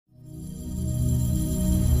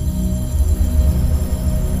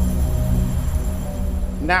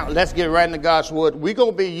Now, let's get right into God's Word. We're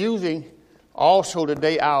going to be using also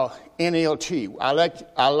today our NLT.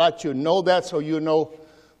 I let you know that so you know,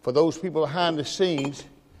 for those people behind the scenes,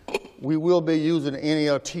 we will be using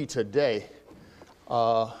NLT today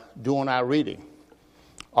doing our reading.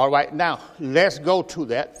 All right, now, let's go to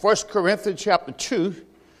that. 1 Corinthians chapter 2.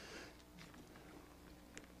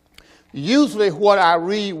 Usually what I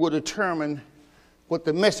read will determine what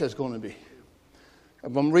the message is going to be.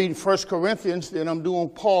 If I'm reading 1 Corinthians, then I'm doing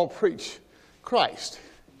Paul preach Christ.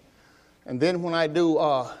 And then when I do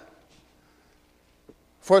 1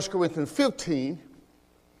 Corinthians 15,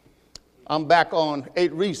 I'm back on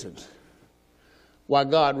 8 reasons why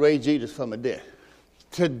God raised Jesus from the dead.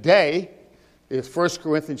 Today is 1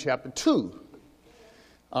 Corinthians chapter 2.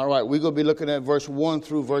 All right, we're going to be looking at verse 1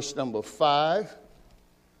 through verse number 5.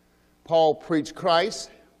 Paul preached Christ.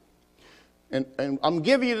 And I'm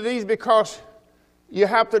giving you these because you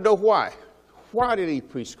have to know why. Why did he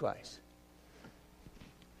preach Christ?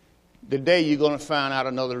 Today you're going to find out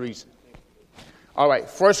another reason. All right,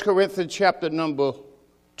 1 Corinthians chapter number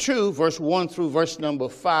 2, verse 1 through verse number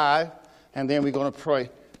 5. And then we're going to pray.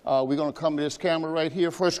 We're going to come to this camera right here.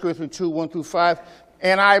 1 Corinthians 2, 1 through 5.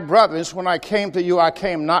 And I, brothers, when I came to you, I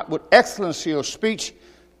came not with excellency of speech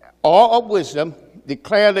or of wisdom,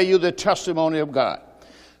 declare to you the testimony of God.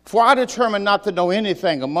 For I determined not to know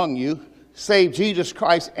anything among you, save Jesus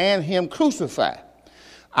Christ and him crucified.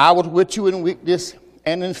 I was with you in weakness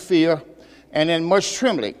and in fear and in much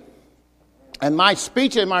trembling. And my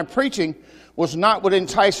speech and my preaching was not with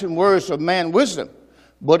enticing words of man wisdom,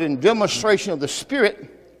 but in demonstration of the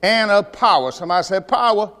Spirit and of power. Somebody said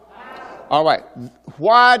power. All right.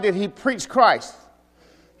 Why did he preach Christ?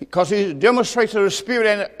 Because he's a demonstration of the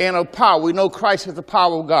Spirit and of power. We know Christ is the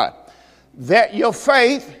power of God. That your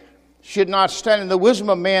faith should not stand in the wisdom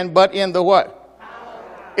of man, but in the what?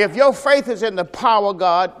 If your faith is in the power of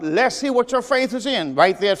God, let's see what your faith is in.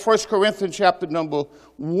 Right there at 1 Corinthians chapter number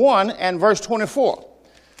 1 and verse 24.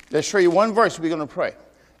 Let's show you one verse we're going to pray.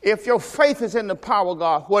 If your faith is in the power of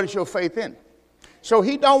God, what is your faith in? So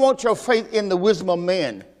he don't want your faith in the wisdom of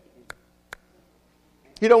man.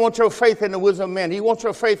 He don't want your faith in the wisdom of man. He wants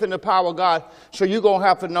your faith in the power of God. So you're going to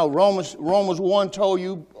have to know. Romans 1 told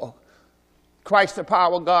you Christ the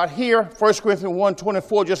power of God. Here, 1 Corinthians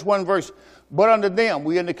 1:24, just one verse. But unto them,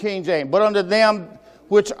 we in the King James, but unto them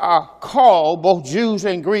which are called, both Jews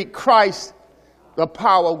and Greek, Christ the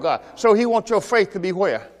power of God. So he wants your faith to be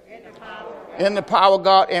where? In the power of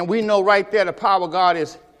God. And we know right there the power of God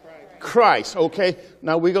is Christ. Okay,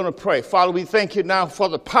 now we're going to pray. Father, we thank you now for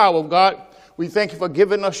the power of God. We thank you for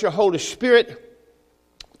giving us your Holy Spirit.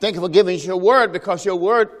 Thank you for giving us your word, because your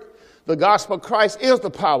word, the gospel of Christ, is the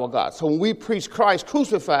power of God. So when we preach Christ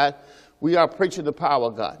crucified, we are preaching the power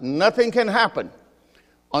of God. Nothing can happen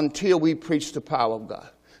until we preach the power of God.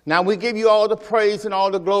 Now we give you all the praise and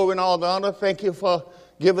all the glory and all the honor. Thank you for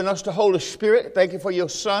giving us the Holy Spirit. Thank you for your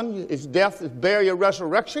Son, his death, his burial,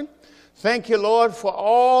 resurrection. Thank you, Lord, for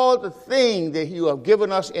all the things that you have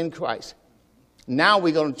given us in Christ. Now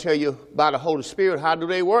we're going to tell you about the Holy Spirit. How do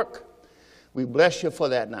they work? We bless you for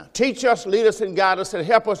that now. Teach us, lead us, and guide us, and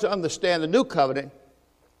help us to understand the new covenant.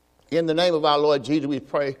 In the name of our Lord Jesus, we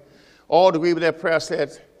pray. All agree with that prayer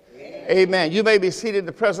says, amen. You may be seated in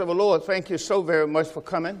the presence of the Lord. Thank you so very much for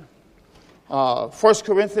coming. 1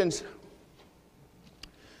 Corinthians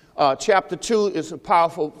chapter 2 is a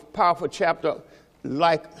powerful chapter,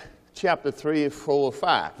 like chapter 3, 4,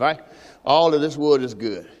 5, right? All of this word is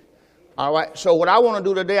good. All right, so what I want to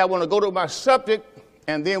do today, I want to go to my subject,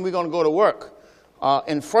 and then we're going to go to work.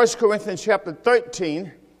 In 1 Corinthians chapter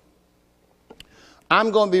 13,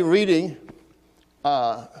 I'm going to be reading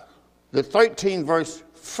the 13th verse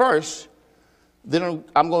first. Then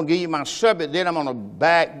I'm going to give you my subject. Then I'm going to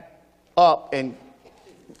back up and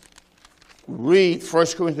read 1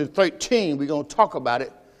 Corinthians 13. We're going to talk about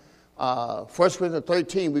it. 1 Corinthians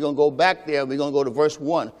 13, we're going to go back there. We're going to go to verse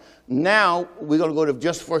 1. Now, we're going to go to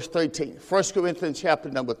just verse 13. 1 Corinthians chapter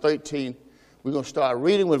number 13. We're going to start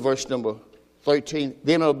reading with verse number 13.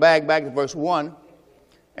 Then we'll back to verse 1.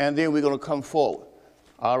 And then we're going to come forward.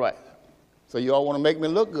 All right. So you all want to make me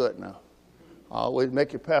look good now. I always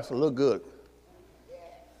make your pastor look good.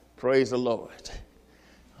 Praise the Lord.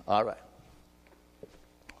 All right.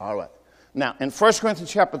 All right. Now, in 1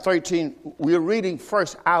 Corinthians chapter 13, we're reading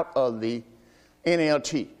first out of the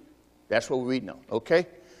NLT. That's what we're reading on, okay?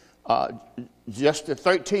 Just the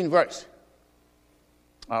 13th verse.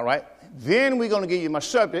 All right? Then we're going to give you my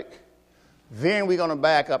subject. Then we're going to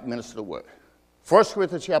back up and minister the word. 1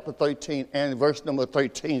 Corinthians chapter 13 and verse number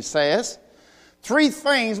 13 says, 3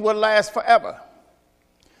 things will last forever: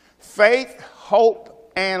 faith,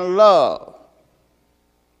 hope, and love.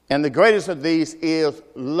 And the greatest of these is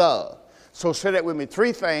love. So say that with me.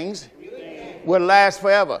 Three things will last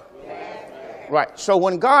forever. Right. So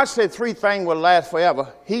when God said three things will last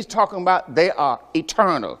forever, he's talking about they are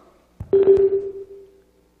eternal.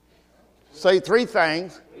 Say three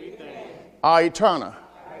things are eternal.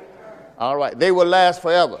 All right. They will last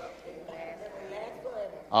forever.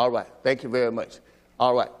 All right. Thank you very much.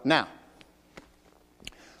 All right. Now,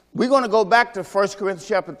 we're going to go back to 1 Corinthians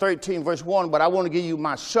chapter 13, verse 1, but I want to give you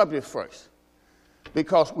my subject first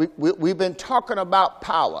because we've been talking about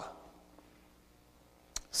power.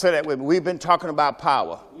 Say that with me. We've been talking about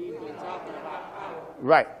power. We've been talking about power.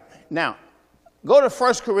 Right. Now, go to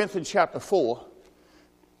 1 Corinthians chapter 4.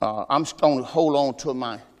 I'm going to hold on to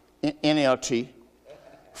my NLT.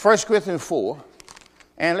 1 Corinthians 4.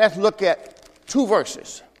 And let's look at two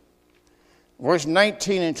verses. Verse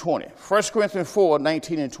 19 and 20. 1 Corinthians 4,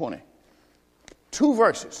 19 and 20. Two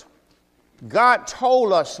verses. God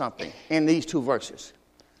told us something in these two verses.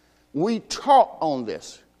 We taught on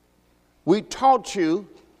this. We taught you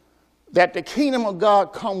that the kingdom of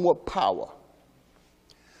God comes with power.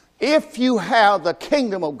 If you have the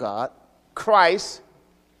kingdom of God, Christ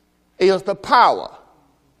is the power.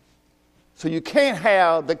 So you can't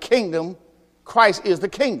have the kingdom, Christ is the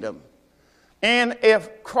kingdom. And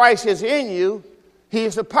if Christ is in you, he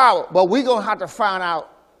is the power. But we're going to have to find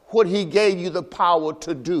out what he gave you the power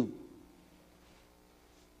to do.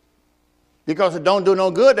 Because it don't do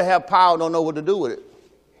no good to have power, don't know what to do with it.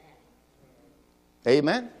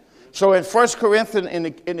 Amen. So in 1 Corinthians in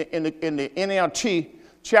the NLT,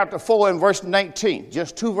 chapter 4 and verse 19,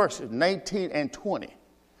 just two verses, 19 and 20,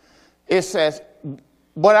 it says,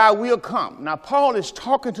 but I will come. Now, Paul is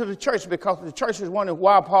talking to the church because the church is wondering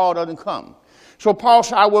why Paul doesn't come. So Paul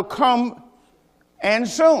said, I will come and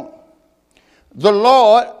soon. The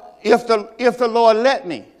Lord, if the Lord let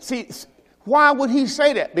me. See, why would he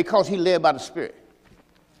say that? Because he led by the Spirit.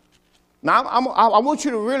 Now, I want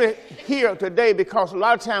you to really hear today because a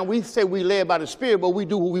lot of times we say we led by the Spirit, but we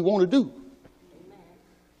do what we want to do.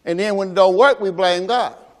 And then when it don't work, we blame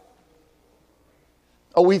God.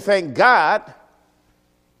 Or we think God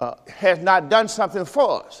has not done something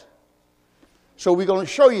for us. So we're going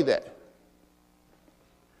to show you that.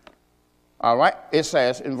 All right. It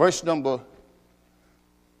says in verse number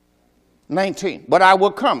 19, but I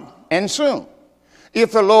will come and soon,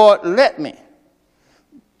 if the Lord let me.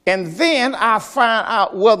 And then I find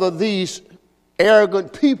out whether these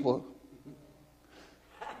arrogant people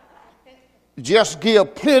just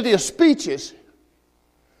give plenty of speeches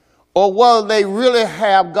or whether they really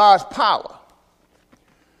have God's power.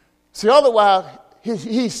 See, otherwise,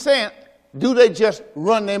 he's saying, do they just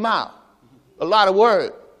run their mouth? A lot of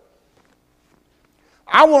words.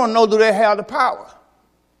 I want to know, do they have the power?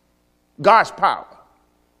 God's power.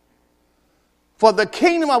 For the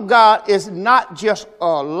kingdom of God is not just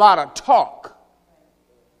a lot of talk.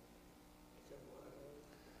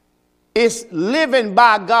 It's living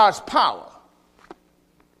by God's power.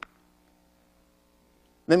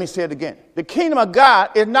 Let me say it again. The kingdom of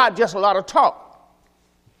God is not just a lot of talk.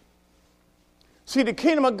 See, the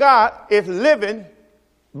kingdom of God is living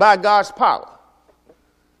by God's power.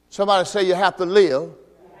 Somebody say you have to live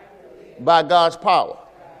by God's power.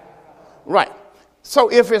 Right.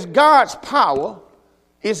 So if it's God's power,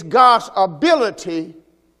 it's God's ability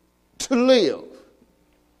to live.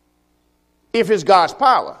 If it's God's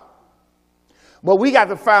power. But we got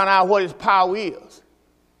to find out what his power is.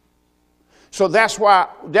 So that's why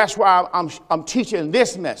I'm teaching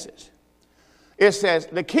this message. It says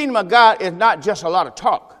the kingdom of God is not just a lot of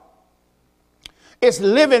talk. It's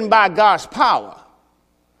living by God's power.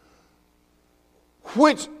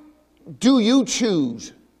 Which do you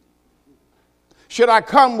choose? Should I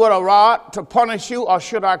come with a rod to punish you, or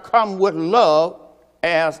should I come with love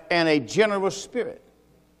and a generous spirit?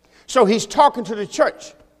 So he's talking to the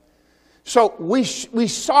church. So we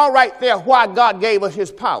saw right there why God gave us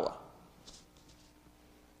his power.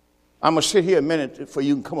 I'm going to sit here a minute for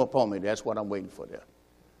you can come up on me. That's what I'm waiting for there.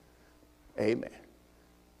 Amen.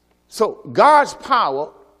 So God's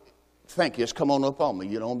power, thank you, it's come on up on me.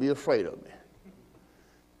 You don't be afraid of me.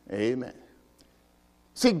 Amen.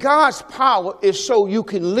 See, God's power is so you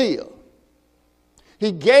can live.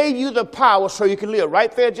 He gave you the power so you can live.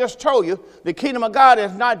 Right there, just told you, the kingdom of God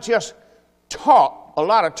is not just talk, a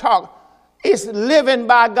lot of talk. It's living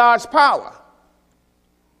by God's power.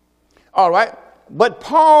 All right. But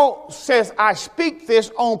Paul says, I speak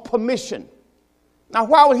this on permission. Now,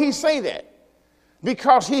 why would he say that?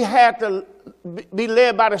 Because he had to be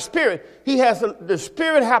led by the Spirit. The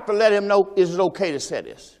Spirit have to let him know, is it okay to say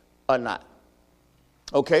this or not?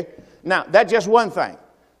 Okay. Now, that's just one thing.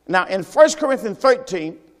 Now, in 1 Corinthians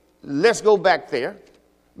 13, let's go back there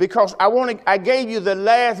because I gave you the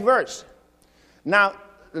last verse. Now,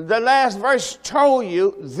 the last verse told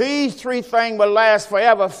you these three things will last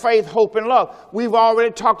forever: faith, hope, and love. We've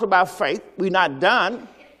already talked about faith. We're not done.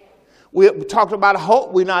 We talked about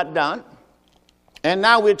hope. We're not done. And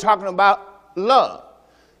now we're talking about love.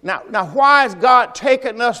 Now, why is God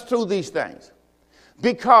taking us through these things?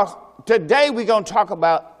 Because today we're going to talk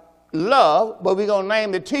about love, but we're going to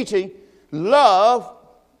name the teaching, Love,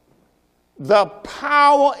 the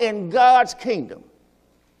Power in God's Kingdom.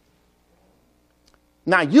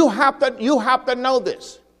 Now, you have to know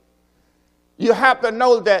this. You have to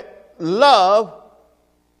know that love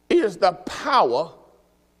is the power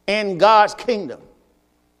in God's kingdom.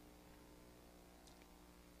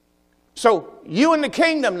 So, you in the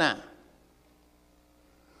kingdom now.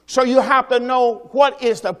 So, you have to know what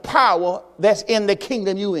is the power that's in the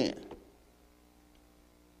kingdom you in.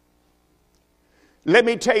 Let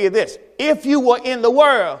me tell you this. If you were in the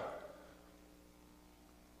world,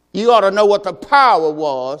 you ought to know what the power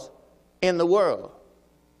was in the world.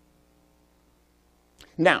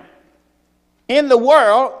 Now, in the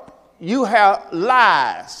world, you have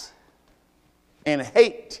lies and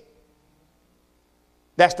hate.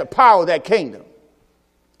 That's the power of that kingdom.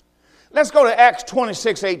 Let's go to Acts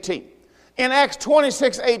 26:18. In Acts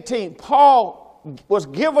 26:18, Paul was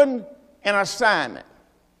given an assignment.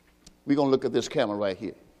 We're going to look at this camera right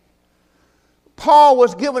here. Paul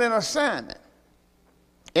was given an assignment.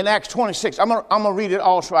 In Acts 26, I'm going to read it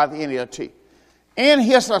also at the NLT. In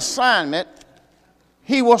his assignment,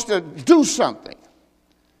 he was to do something.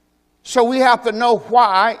 So we have to know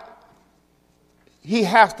why he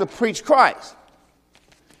has to preach Christ.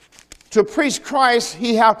 To preach Christ,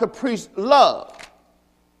 he has to preach love.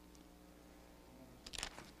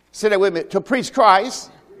 Say that with me. To preach Christ,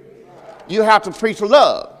 you have to preach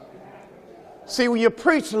love. See, when you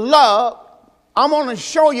preach love, I'm going to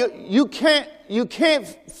show you, you can't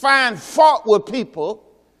find fault with people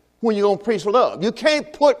when you're going to preach love. You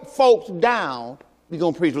can't put folks down when you're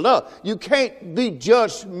going to preach love. You can't be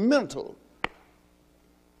judgmental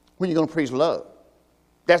when you're going to preach love.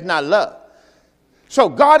 That's not love. So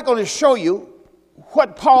God's going to show you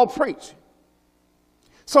what Paul preached.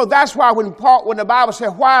 So that's why when the Bible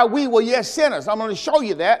said, while we were yet sinners, I'm going to show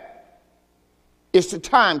you that. It's the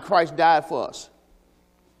time Christ died for us.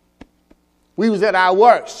 We was at our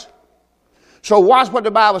worst. So watch what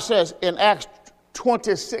the Bible says in Acts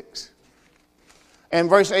 26 and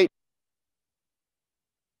verse 8.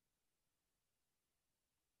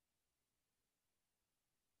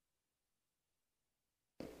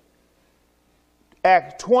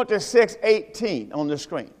 Acts 26:18 on the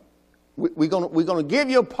screen. We're going to give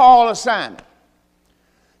you Paul's assignment.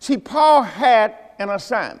 See, Paul had an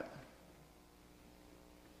assignment.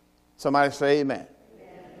 Somebody say amen.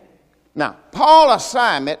 Now, Paul's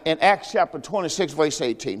assignment in Acts chapter 26, verse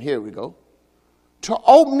 18, here we go, to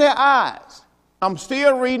open their eyes. I'm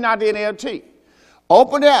still reading out the NLT.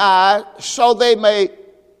 Open their eyes so they may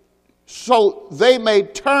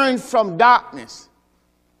turn from darkness.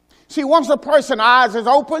 See, once a person's eyes is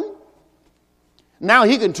open, now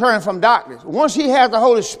he can turn from darkness. Once he has the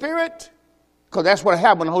Holy Spirit, because that's what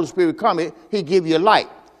happens when the Holy Spirit comes, he give you light.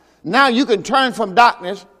 Now you can turn from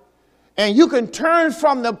darkness. And you can turn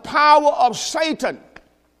from the power of Satan.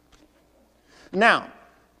 Now,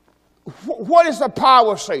 what is the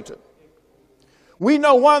power of Satan? We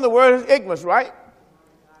know one of the words is ignorance, right?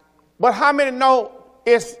 But how many know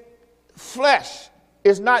it's flesh?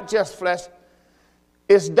 It's not just flesh.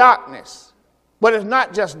 It's darkness. But it's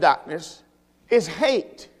not just darkness. It's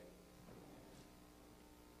hate.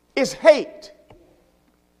 It's hate.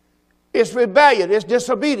 It's rebellion. It's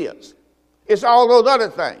disobedience. It's all those other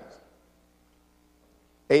things.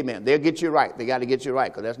 Amen. They'll get you right. They got to get you right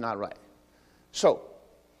because that's not right. So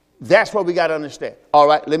that's what we got to understand. All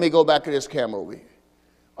right, let me go back to this camera over here.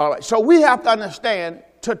 All right, so we have to understand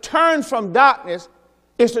to turn from darkness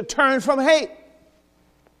is to turn from hate.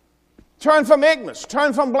 Turn from ignorance.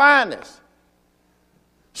 Turn from blindness.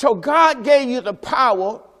 So God gave you the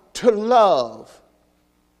power to love.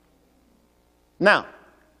 Now,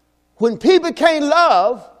 when people can't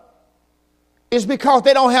love, it's because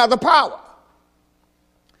they don't have the power.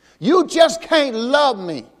 You just can't love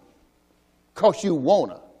me because you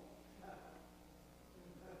want to.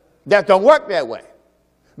 That don't work that way.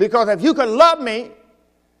 Because if you could love me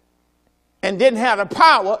and didn't have the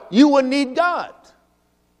power, you wouldn't need God.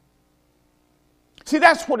 See,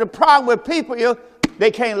 that's what the problem with people is.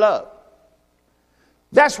 They can't love.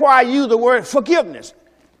 That's why I use the word forgiveness.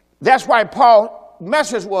 That's why Paul's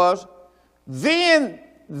message was, then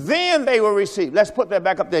they will receive. Let's put that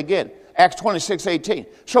back up there again. Acts 26:18.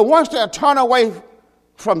 So once they turn away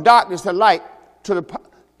from darkness to light, to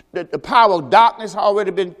the power of darkness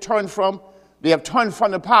already been turned from, they have turned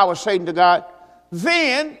from the power of Satan to God,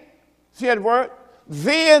 then, see that word?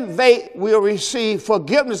 Then they will receive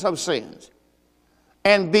forgiveness of sins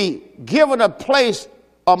and be given a place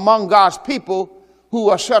among God's people who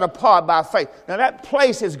are set apart by faith. Now that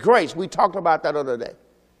place is grace. We talked about that other day.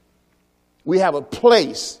 We have a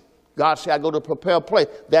place. God said, I go to prepare a place.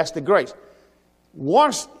 That's the grace.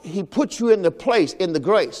 Once he puts you in the place, in the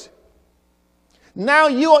grace, now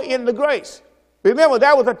you are in the grace. Remember,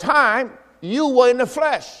 that was a time you were in the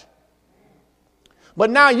flesh. But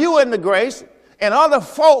now you're in the grace, and other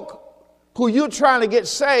folk who you're trying to get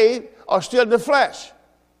saved are still in the flesh.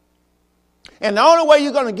 And the only way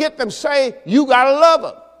you're going to get them saved, you got to love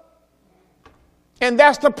them. And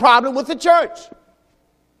that's the problem with the church.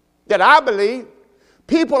 That I believe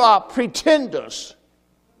people are pretenders.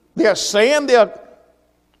 They're saying they're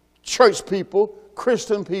church people,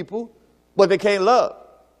 Christian people, but they can't love.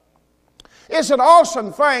 It's an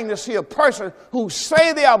awesome thing to see a person who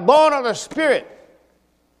say they are born of the Spirit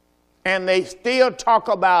and they still talk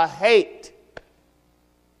about hate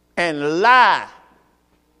and lie.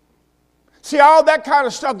 See, all that kind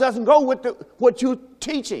of stuff doesn't go with what you're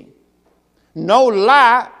teaching. No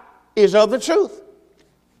lie is of the truth.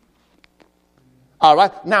 All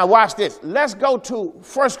right, now watch this. Let's go to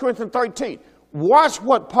 1 Corinthians 13. Watch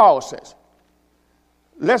what Paul says.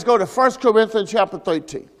 Let's go to 1 Corinthians chapter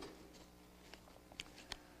 13.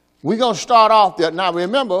 We're going to start off there. Now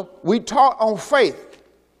remember, we taught on faith.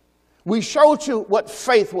 We showed you what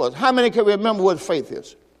faith was. How many can remember what faith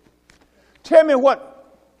is? Tell me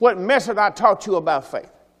what message I taught you about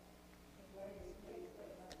faith.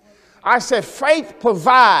 I said faith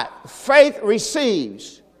provides, faith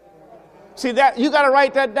receives. See that you got to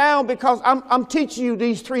write that down because I'm teaching you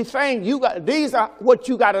these three things. These are what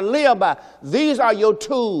you got to live by. These are your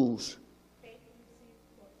tools.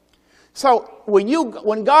 So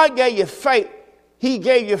when God gave you faith, he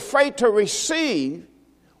gave you faith to receive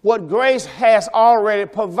what grace has already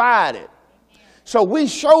provided. So we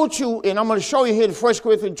showed you, and I'm going to show you here in 1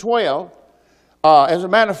 Corinthians 12. As a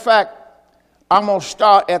matter of fact, I'm going to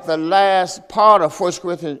start at the last part of 1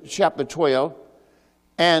 Corinthians chapter 12.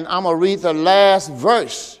 And I'm going to read the last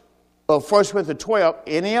verse of 1 Corinthians 12,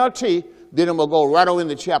 NLT. Then I'm going to go right on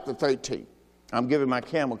into chapter 13. I'm giving my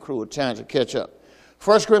camera crew a chance to catch up.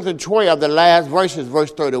 1 Corinthians 12, the last verse is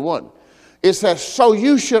verse 31. It says, so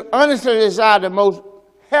you should earnestly desire the most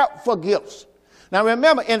helpful gifts. Now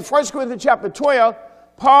remember, in 1 Corinthians chapter 12,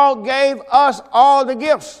 Paul gave us all the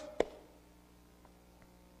gifts.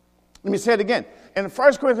 Let me say it again. In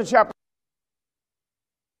 1 Corinthians chapter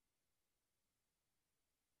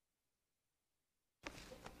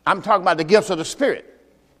I'm talking about the gifts of the Spirit.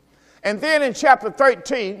 And then in chapter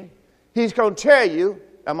 13, he's going to tell you,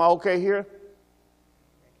 am I okay here?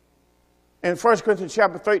 In 1 Corinthians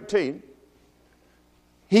chapter 13,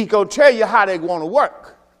 he's going to tell you how they're going to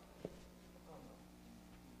work.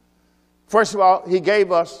 First of all, he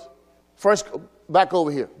gave us, back over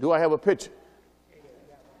here. Do I have a picture?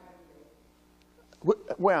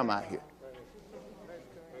 Where am I here?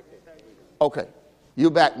 Okay, you're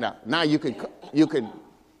back now. Now you can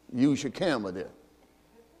use your camera there.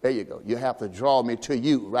 There you go. You have to draw me to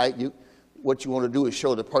you, right? What you want to do is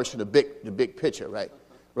show the person the big picture, right?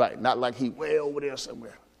 Right. Not like he way over there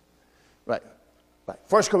somewhere. Right. Right.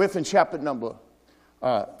 1 Corinthians chapter number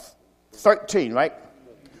 13, right?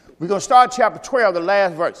 We're going to start chapter 12, the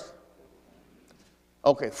last verse.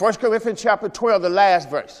 Okay. 1 Corinthians chapter 12, the last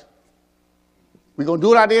verse. We're going to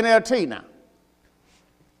do it out of the NLT now.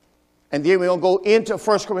 And then we're going to go into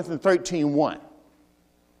 1 Corinthians 13:1.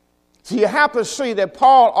 So you have to see that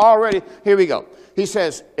Paul already, here we go. He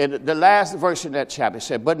says, in the last verse in that chapter, he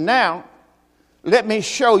said, but now let me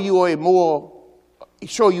show you a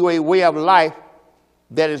way of life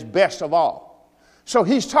that is best of all. So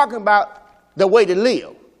he's talking about the way to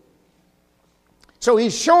live. So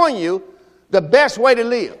he's showing you the best way to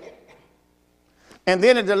live. And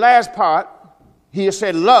then in the last part, he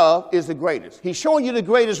said love is the greatest. He's showing you the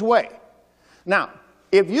greatest way. Now,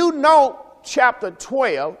 if you know chapter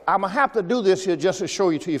 12, I'm going to have to do this here just to show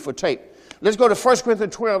you to you for tape. Let's go to 1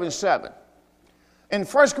 Corinthians 12 and 7. In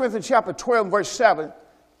 1 Corinthians chapter 12 verse 7,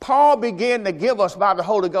 Paul began to give us by the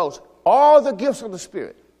Holy Ghost all the gifts of the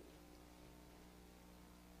Spirit.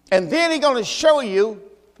 And then he's going to show you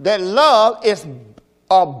that love is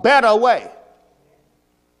a better way.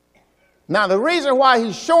 Now the reason why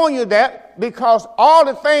he's showing you that, because all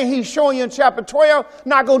the things he's showing you in chapter 12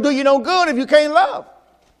 not going to do you no good if you can't love.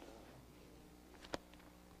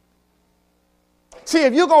 See,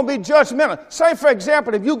 if you're going to be judgmental, say, for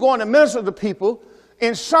example, if you're going to minister to people,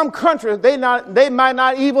 in some countries, they might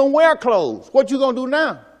not even wear clothes. What you going to do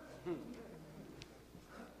now?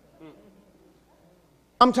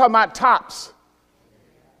 I'm talking about tops.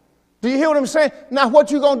 Do you hear what I'm saying? Now, what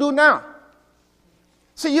you going to do now?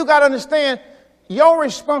 See, you got to understand, your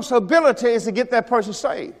responsibility is to get that person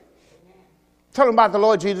saved. Tell them about the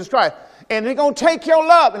Lord Jesus Christ. And they're going to take your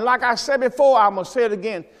love. And like I said before, I'm going to say it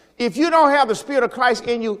again. If you don't have the Spirit of Christ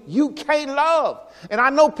in you, you can't love. And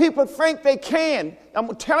I know people think they can.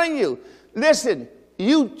 I'm telling you, listen,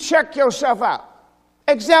 you check yourself out.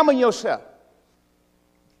 Examine yourself.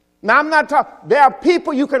 Now, I'm not talking, there are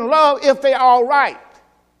people you can love if they're all right.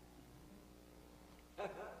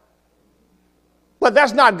 But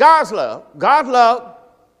that's not God's love. God's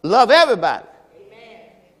love everybody.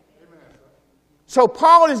 Amen. So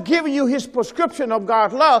Paul is giving you his prescription of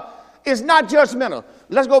God's love. It's not judgmental.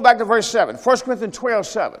 Let's go back to verse 7. 1 Corinthians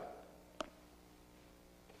 12:7.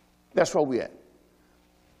 That's where we're at.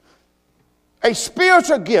 A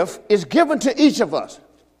spiritual gift is given to each of us.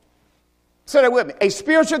 Say that with me. A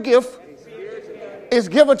spiritual gift is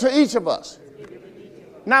given to each of us.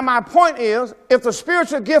 Now, my point is, if the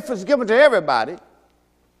spiritual gift is given to everybody,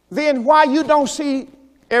 then why you don't see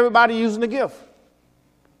everybody using the gift?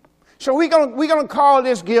 So we're gonna call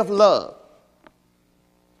this gift love.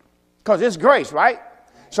 Because it's grace, right?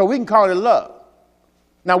 So we can call it love.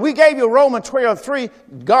 Now, we gave you Romans 12:3.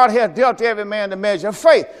 God has dealt to every man the measure of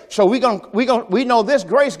faith. So we know this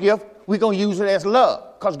grace gift, we're going to use it as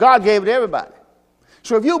love. Because God gave it to everybody.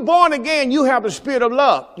 So if you're born again, you have the spirit of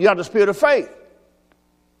love. You have the spirit of faith.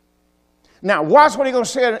 Now, watch what he's going to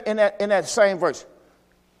say in that same verse.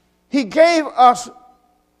 He gave us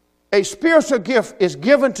a spiritual gift is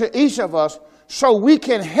given to each of us so we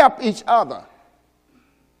can help each other.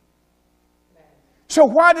 So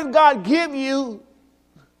why did God give you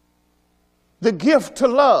the gift to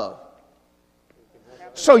love?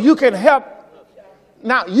 So you can help.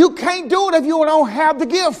 Now, you can't do it if you don't have the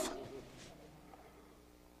gift.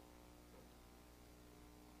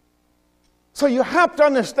 So you have to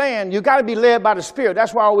understand, you got to be led by the Spirit.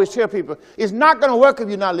 That's why I always tell people, it's not going to work if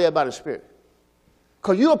you're not led by the Spirit.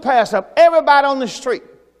 Because you'll pass up everybody on the street,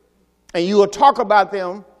 and you will talk about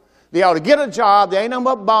them. They ought to get a job. They ain't nothing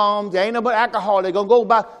but bombs. They ain't nothing but alcohol. They're going to go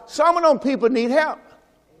by. Some of them people need help.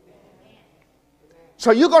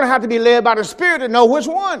 So you're going to have to be led by the Spirit to know which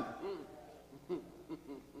one.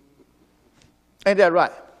 Ain't that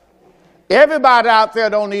right? Everybody out there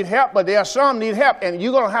don't need help, but there are some need help, and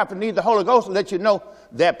you're going to have to need the Holy Ghost to let you know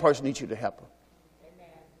that person needs you to help them.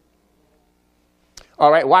 All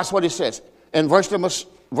right, watch what he says. In verse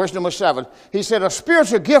number 7, he said, a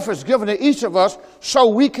spiritual gift is given to each of us so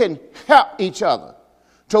we can help each other.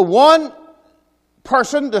 To one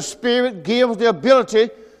person, the Spirit gives the ability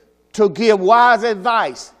to give wise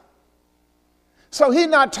advice. So he's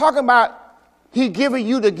not talking about he giving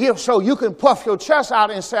you the gift so you can puff your chest out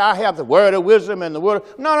and say, I have the word of wisdom and the word.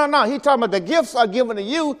 No. He's talking about the gifts are given to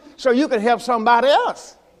you so you can help somebody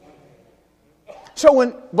else.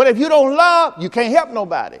 But if you don't love, you can't help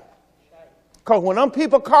nobody. Because when them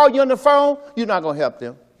people call you on the phone, you're not going to help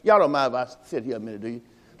them. Y'all don't mind if I sit here a minute, do you?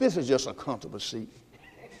 This is just a comfortable seat.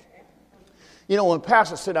 You know, when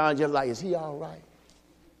pastors sit down, just like, is he all right?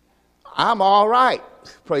 I'm all right.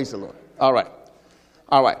 Praise the Lord. All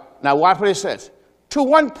right. Now watch what it says. To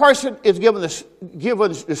one person is given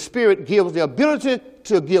the Spirit gives the ability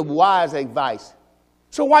to give wise advice.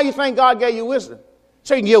 So why do you think God gave you wisdom?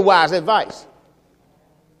 So you can give wise advice.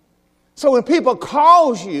 So when people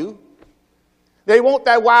call you, they want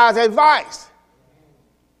that wise advice.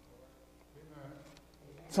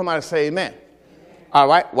 Somebody say amen. All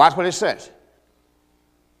right, watch what it says.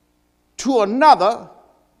 To another,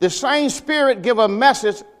 the same Spirit give a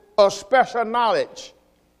message of special knowledge.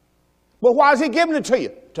 But why is he giving it to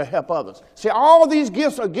you? To help others. See, all these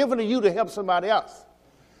gifts are given to you to help somebody else.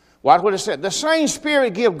 Watch what it said. The same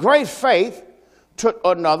Spirit give great faith to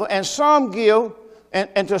another, and some give,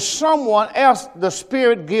 and to someone else the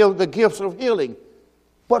Spirit gives the gifts of healing.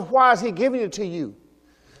 But why is he giving it to you?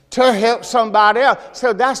 To help somebody else.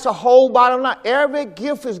 So that's the whole bottom line. Every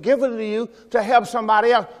gift is given to you to help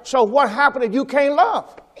somebody else. So what happens if you can't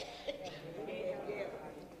love?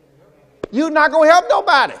 You're not going to help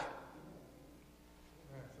nobody.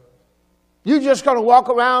 You're just going to walk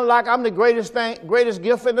around like I'm the greatest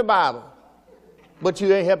gift in the Bible. But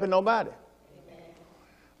you ain't helping nobody.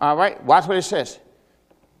 All right, watch what it says.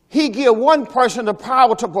 He gives one person the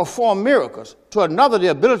power to perform miracles, to another the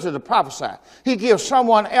ability to prophesy. He gives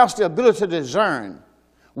someone else the ability to discern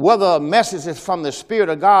whether a message is from the Spirit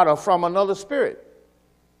of God or from another spirit.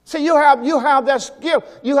 See, you have that skill.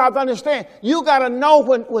 You have to understand. You got to know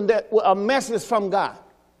when a message is from God.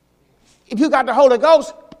 If you got the Holy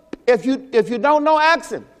Ghost, if you don't know,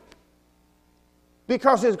 ask him.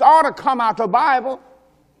 Because it's ought to come out the Bible.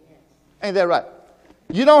 Ain't that right?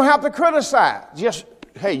 You don't have to criticize. Just,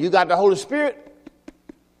 hey, you got the Holy Spirit.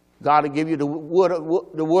 God will give you the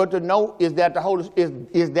word to know, is that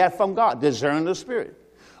is that from God? Discern the Spirit.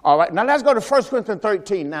 All right, now let's go to 1 Corinthians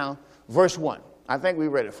 13 now, verse 1. I think we're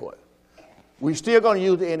ready for it. We're still going to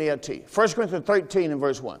use the NLT. 1 Corinthians 13 and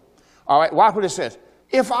verse 1. All right, watch what it says.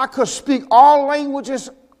 If I could speak all languages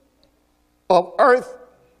of earth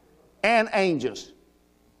and angels,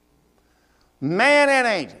 man and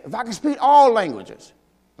angel, if I could speak all languages.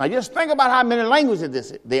 Now just think about how many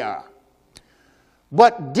languages there are.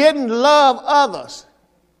 But didn't love others.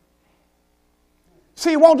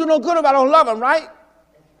 See, it won't do no good if I don't love them, right?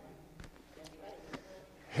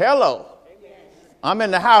 Hello. I'm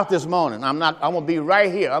in the house this morning. I'm going to be right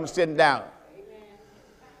here. I'm sitting down.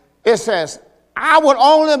 It says, I would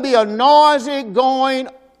only be a noisy going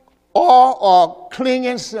or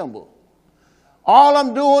clinging cymbal. All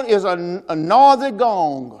I'm doing is a noisy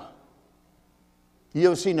gong. You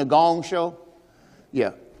ever seen the Gong Show?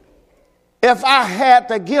 Yeah. If I had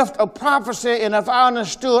the gift of prophecy and if I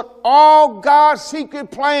understood all God's secret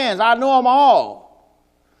plans, I know them all.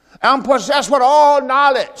 I'm possessed with all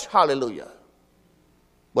knowledge. Hallelujah.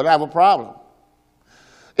 But I have a problem.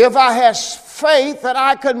 If I had faith that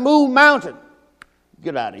I could move mountain,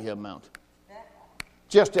 get out of here, mountain.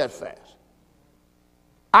 Just that fast.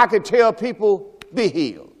 I could tell people, be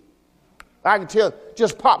healed. I could tell,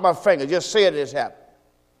 just pop my finger, just say it has happened.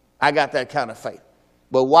 I got that kind of faith.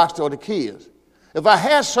 But watch the kids. If I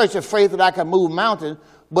had such a faith that I could move mountains,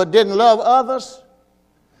 but didn't love others,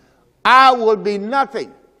 I would be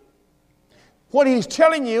nothing. What he's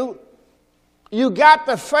telling you, you got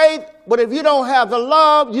the faith, but if you don't have the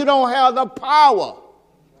love, you don't have the power.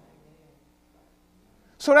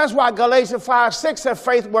 So that's why Galatians 5:6 says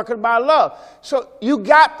faith working by love. So you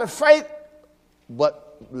got the faith,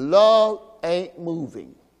 but love ain't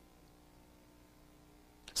moving.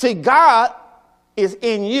 See, God is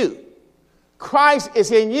in you. Christ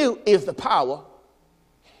is in you is the power.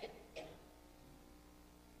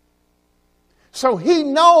 So he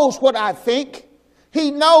knows what I think.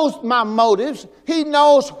 He knows my motives. He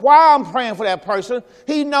knows why I'm praying for that person.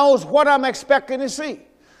 He knows what I'm expecting to see.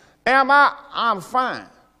 I'm fine.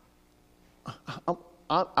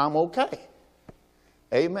 I'm okay.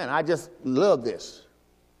 Amen. I just love this.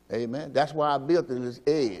 Amen. That's why I built this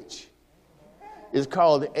edge. It's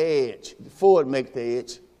called the edge. Ford makes the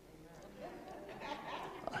edge.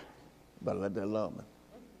 Better let that alone, man.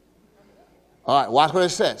 All right, watch what it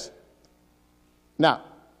says. Now,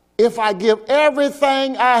 if I give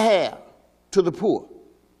everything I have to the poor,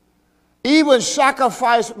 even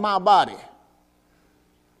sacrifice my body,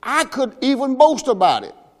 I could even boast about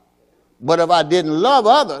it. But if I didn't love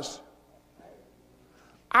others,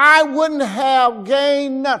 I wouldn't have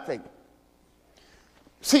gained nothing.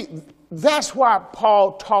 See, that's why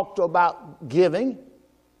Paul talked about giving.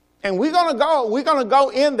 And we're going to go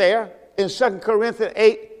in there in 2 Corinthians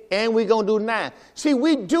 8, and we're going to do 9. See,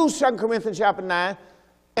 we do 2 Corinthians chapter 9,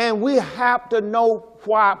 and we have to know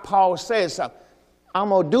why Paul says something. I'm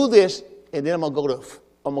going to do this, and then I'm going to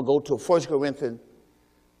go to 1 Corinthians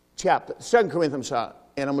chapter, 2 Corinthians, and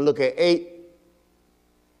I'm going to look at 8.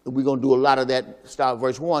 We're going to do a lot of that, start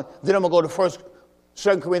verse 1. Then I'm going to go to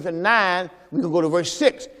 2 Corinthians 9. We're going to go to verse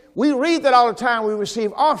 6. We read that all the time we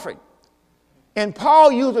receive offering. And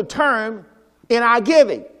Paul used a term in our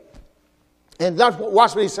giving. And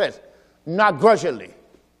watch what he says. Not grudgingly.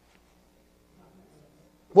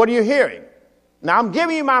 What are you hearing? Now I'm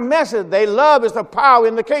giving you my message. Love is the power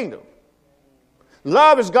in the kingdom.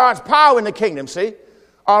 Love is God's power in the kingdom, see?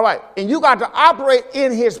 All right. And you got to operate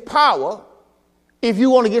in his power if you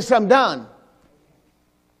want to get something done.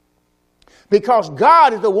 Because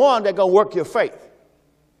God is the one that's going to work your faith.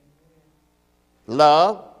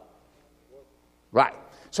 Love. Right.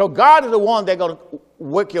 So God is the one that's going to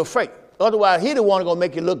work your faith. Otherwise, he's the one that's going to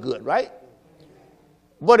make you look good, right?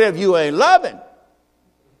 But if you ain't loving,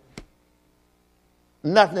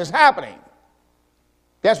 nothing is happening.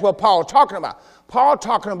 That's what Paul's talking about. Paul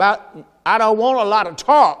talking about, I don't want a lot of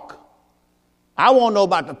talk. I want to know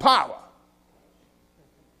about the power.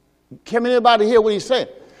 Can anybody hear what he's saying?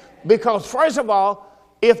 Because first of all,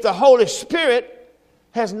 if the Holy Spirit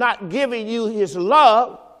has not given you his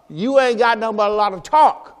love, you ain't got nothing but a lot of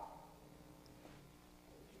talk.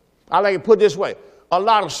 I like to put it this way, a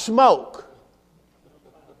lot of smoke,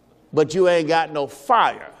 but you ain't got no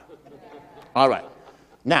fire. All right.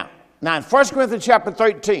 Now, Now, in 1 Corinthians chapter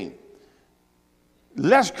 13,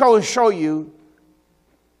 let's go and show you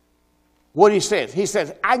what he says. He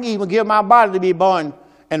says, I can even give my body to be born.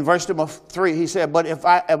 In verse number 3, he said, but if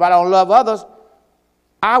I don't love others,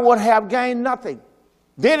 I would have gained nothing.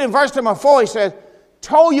 Then in verse number 4, he says,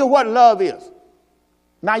 told you what love is.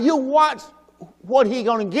 Now you watch what he's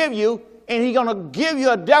going to give you, and he's going to give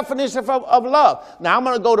you a definition of love. Now I'm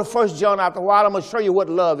going to go to 1 John after a while. I'm going to show you what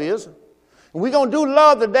love is. And we're going to do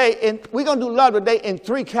love today, and we're going to do love today in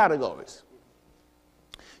 3 categories.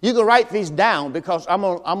 You can write these down because I'm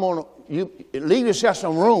going to leave yourself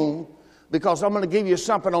some room because I'm going to give you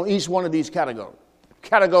something on each one of these categories.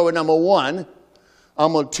 Category number 1,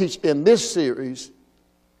 I'm going to teach in this series.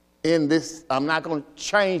 I'm not going to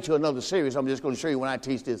change to another series. I'm just going to show you when I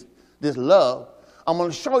teach this love. I'm going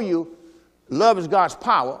to show you love is God's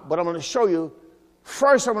power, but I'm going to show you,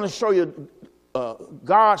 first I'm going to show you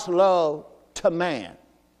God's love to man,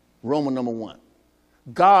 Roman number 1.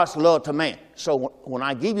 God's love to man. So when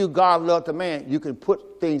I give you God's love to man, you can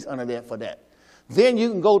put things under there for that. Then you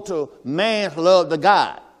can go to man's love to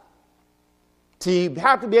God. So you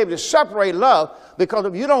have to be able to separate love, because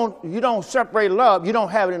if you don't separate love, you don't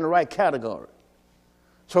have it in the right category.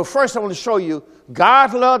 So first I'm going to show you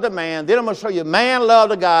God's love to man, then I'm going to show you man's love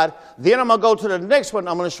to God, then I'm going to go to the next one,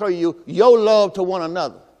 I'm going to show you your love to one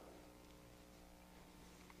another.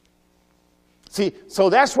 See, so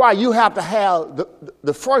that's why you have to have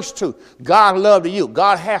the first 2. God's love to you.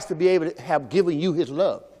 God has to be able to have given you his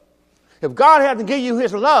love. If God hasn't given you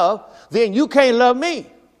his love, then you can't love me.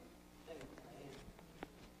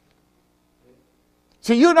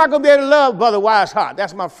 See, you're not going to be able to love Brother Wiseheart.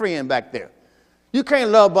 That's my friend back there. You can't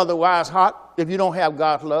love Brother Wiseheart if you don't have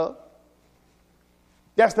God's love.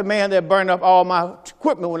 That's the man that burned up all my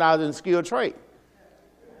equipment when I was in skilled trade.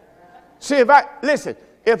 See, if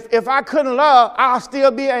I couldn't love, I'll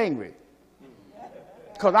still be angry.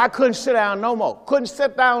 Because I couldn't sit down no more. Couldn't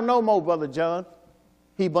sit down no more, Brother John.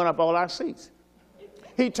 He burned up all our seats.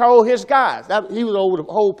 He told his guys, he was over the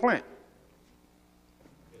whole plant.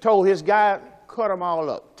 Told his guys, cut them all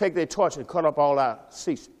up. Take their torch and cut up all our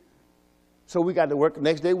seats. So we got to work the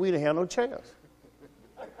next day. We didn't have no chairs.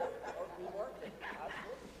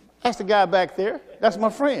 That's the guy back there. That's my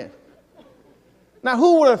friend. Now,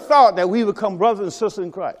 who would have thought that we would become brothers and sisters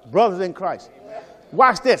in Christ? Brothers in Christ.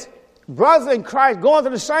 Watch this. Brothers in Christ going to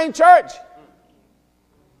the same church.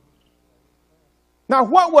 Now,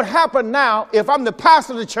 what would happen now if I'm the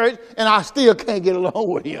pastor of the church and I still can't get along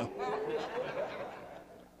with him?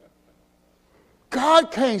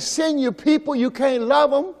 God can't send you people you can't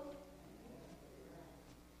love them.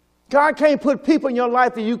 God can't put people in your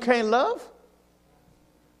life that you can't love.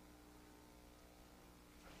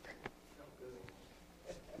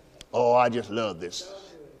 Oh, I just love this.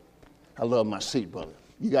 I love my seat, brother.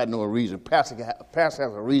 You got no reason. Pastor has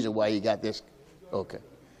a reason why he got this. Okay.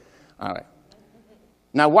 All right.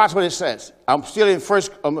 Now watch what it says. I'm still in 1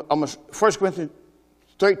 Corinthians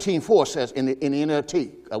 13:4 says in the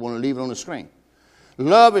NLT. I want to leave it on the screen.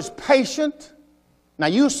 Love is patient. Now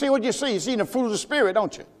you see what you see. You see the fruit of the Spirit,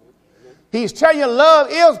 don't you? He's telling you love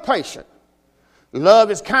is patient.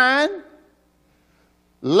 Love is kind.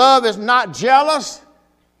 Love is not jealous.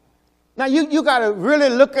 Now you got to really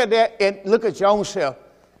look at that and look at your own self.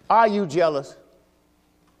 Are you jealous?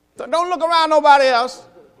 Don't look around nobody else.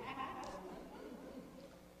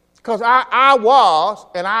 Because I was,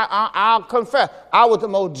 and I'll confess, I was the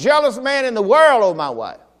most jealous man in the world of my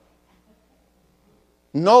wife.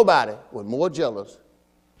 Nobody was more jealous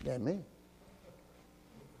than me.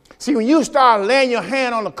 See, when you start laying your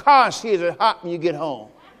hand on the car and see it's hot when you get home,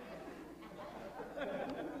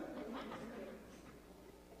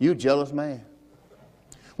 you jealous man.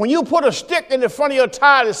 When you put a stick in the front of your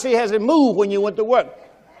tire to see has it moved when you went to work,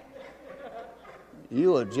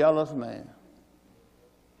 you a jealous man.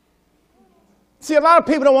 See, a lot of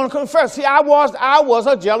people don't want to confess. See, I was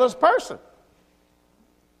a jealous person.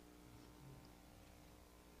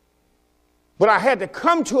 But I had to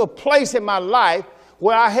come to a place in my life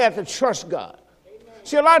where I had to trust God. Amen.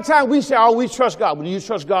 See, a lot of times we say, oh, we trust God. Well, do you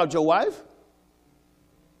trust God with your wife?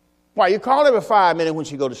 Why, you call every 5 minutes when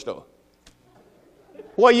she go to the store.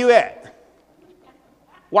 Where you at?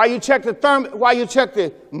 Why you check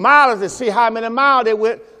the mileage to see how many miles they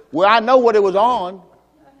went, where I know what it was on.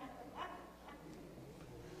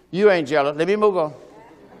 You ain't jealous. Let me move on.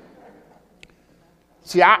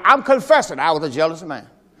 See, I'm confessing I was a jealous man.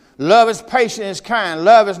 Love is patient, is kind.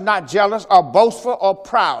 Love is not jealous or boastful or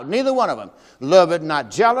proud. Neither one of them. Love is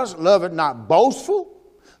not jealous. Love is not boastful.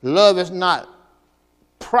 Love is not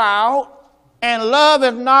proud. And love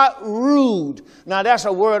is not rude. Now, that's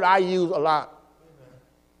a word I use a lot.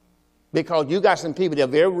 Because you got some people that are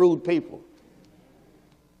very rude people.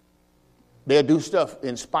 They'll do stuff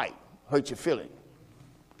in spite, hurt your feeling.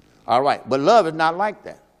 All right, but love is not like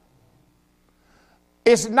that.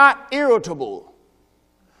 It's not irritable.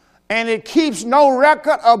 And it keeps no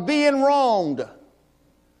record of being wronged.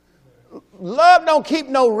 Love don't keep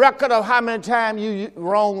no record of how many times you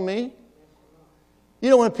wronged me. You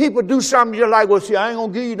know, when people do something, you're like, well, see, I ain't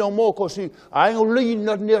going to give you no more because, see, I ain't going to leave you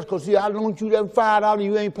nothing else because, see, I don't want you them $5.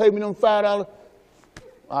 You ain't paid me them $5.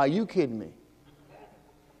 Are you kidding me?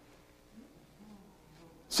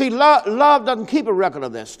 See, love doesn't keep a record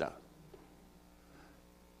of that stuff.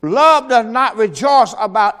 Love does not rejoice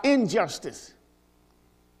about injustice.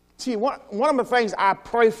 See, one of the things I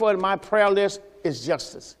pray for in my prayer list is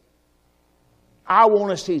justice. I want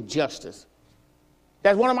to see justice.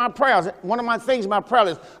 That's one of my prayers. One of my things in my prayer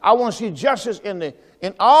list. I want to see justice in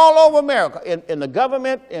all over America, in the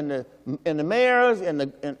government, in the mayors,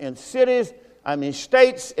 in cities, I mean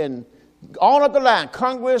states, and all up the line.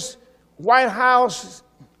 Congress, White House,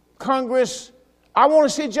 Congress. I want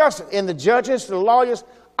to see justice. In the judges, the lawyers.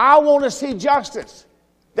 I want to see justice.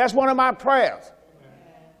 That's one of my prayers.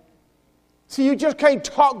 See, you just can't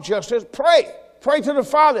talk justice. Pray. Pray to the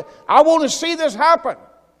Father. I want to see this happen.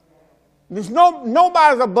 There's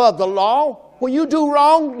nobody's above the law. When you do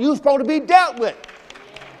wrong, you're supposed to be dealt with.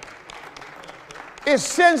 It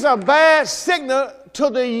sends a bad signal to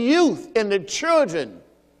the youth and the children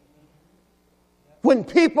when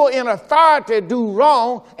people in authority do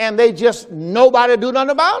wrong and nobody do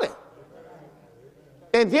nothing about it.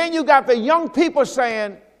 And then you got the young people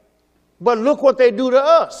saying, but look what they do to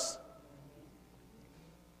us.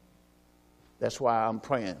 That's why I'm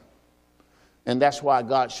praying. And that's why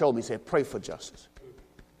God showed me, said, pray for justice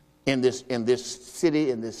in this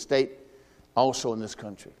city, in this state, also in this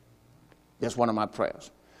country. That's one of my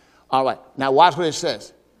prayers. All right. Now watch what it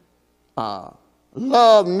says.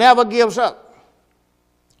 Love never gives up.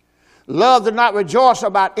 Love does not rejoice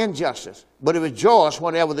about injustice, but it rejoices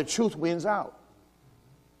whenever the truth wins out.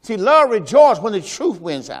 See, love rejoices when the truth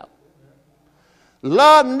wins out.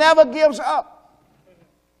 Love never gives up.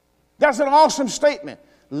 That's an awesome statement.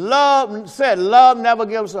 Love never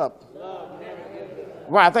gives up.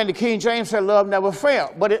 Right, I think the King James said love never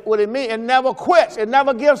fails. But what it means, it never quits. It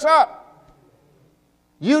never gives up.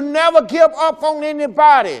 You never give up on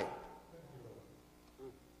anybody.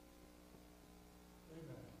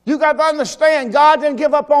 You got to understand, God didn't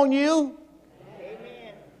give up on you.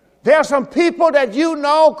 Amen. There are some people that you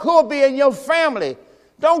know could be in your family.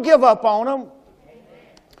 Don't give up on them.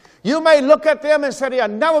 You may look at them and say they'll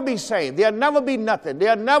never be saved. They'll never be nothing.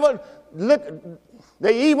 They'll never look.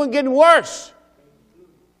 They're even getting worse.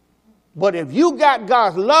 But if you got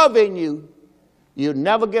God's love in you, you'll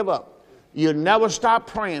never give up. You'll never stop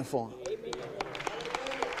praying for them.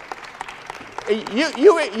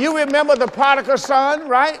 You remember the prodigal son,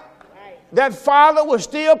 right? That father was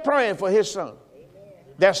still praying for his son.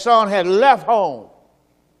 That son had left home,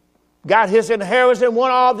 got his inheritance, and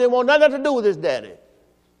went off. Didn't want nothing to do with his daddy.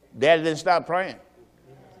 Daddy didn't stop praying.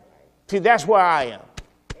 See, that's where I am.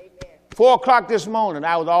 4 o'clock this morning,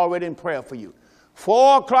 I was already in prayer for you.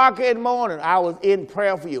 4 o'clock in the morning, I was in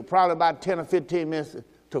prayer for you. Probably about 10 or 15 minutes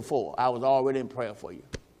to 4. I was already in prayer for you.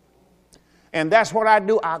 And that's what I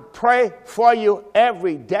do. I pray for you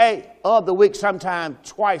every day of the week, sometimes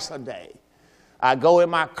twice a day. I go in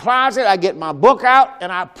my closet, I get my book out,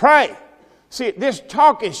 and I pray. See, this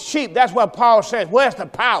talk is cheap. That's what Paul says. Where's the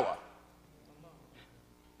power?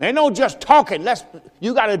 Ain't no just talking.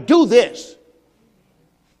 You got to do this.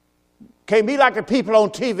 Can't be like the people on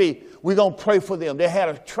TV. We're going to pray for them. They had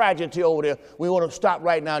a tragedy over there. We want to stop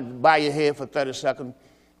right now and bow your head for 30 seconds.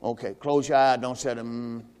 Okay, close your eyes. Don't say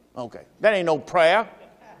them. Okay, that ain't no prayer.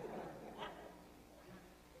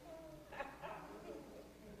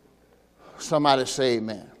 Somebody say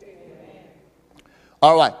amen.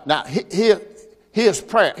 All right, now here's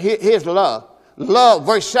prayer. Here's love. Love,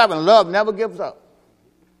 verse 7, love never gives up.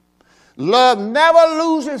 Love never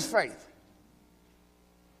loses faith.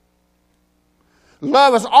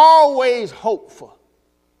 Love is always hopeful.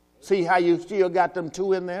 See how you still got them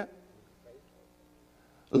two in there?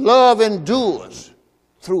 Love endures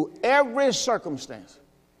through every circumstance.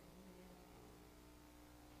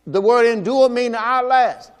 The word endure means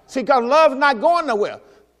outlast. See, because love's not going nowhere.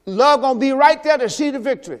 Love going to be right there to see the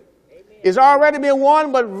victory. It's already been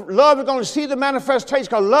won, but love is going to see the manifestation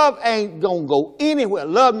because love ain't going to go anywhere.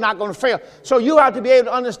 Love not going to fail. So you have to be able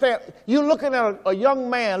to understand. You're looking at a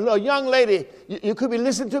young man, a young lady. You could be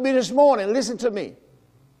listening to me this morning. Listen to me.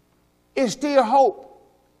 It's still hope.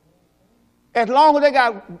 As long as they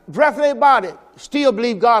got breath in their body, still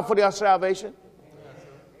believe God for their salvation.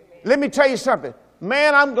 Let me tell you something.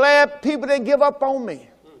 Man, I'm glad people didn't give up on me.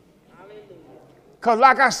 Because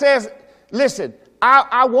like I said, listen,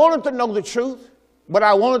 I wanted to know the truth, but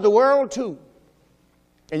I wanted the world too.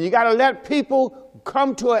 And you got to let people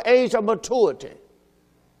come to an age of maturity.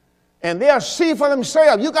 And they'll see for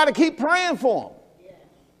themselves. You got to keep praying for them.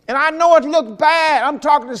 And I know it looks bad. I'm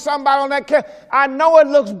talking to somebody on that camp. I know it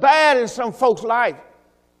looks bad in some folks' life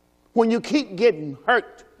when you keep getting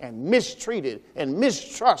hurt and mistreated and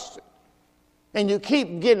mistrusted. And you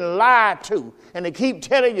keep getting lied to. And they keep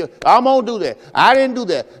telling you, I'm going to do that. I didn't do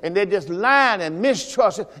that. And they're just lying and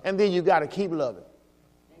mistrusting. And then you got to keep loving.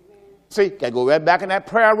 See, got to go right back in that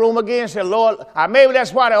prayer room again and say, Lord, maybe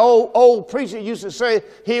that's why the old preacher used to say,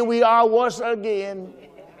 here we are once again.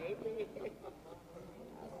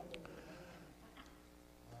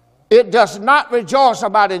 It does not rejoice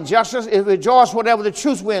about injustice. It rejoices whatever the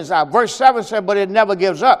truth wins out. Verse 7 said, but it never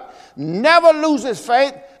gives up. Never loses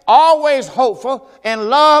faith, always hopeful, and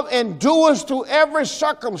love endures through every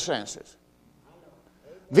circumstances.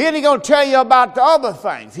 Then he's going to tell you about the other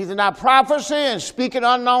things. He's not prophecy and speaking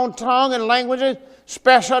unknown tongue and languages,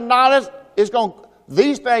 special knowledge.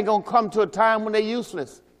 These things going to come to a time when they're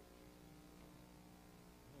useless.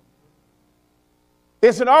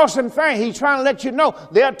 It's an awesome thing. He's trying to let you know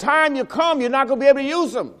there's a time you come, you're not going to be able to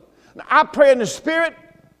use them. Now, I pray in the Spirit.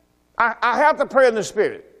 I have to pray in the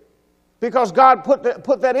Spirit because God put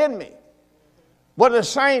that in me. But at the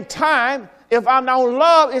same time, if I don't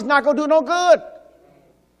love, it's not going to do no good.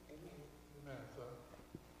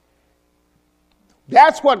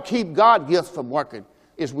 That's what keeps God's gifts from working,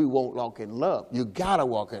 is we won't walk in love. You got to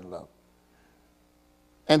walk in love.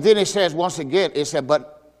 And then it says, once again, it said,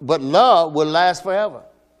 but love will last forever.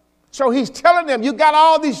 So he's telling them, you got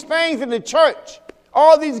all these things in the church,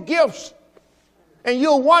 all these gifts, and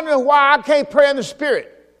you're wondering why I can't pray in the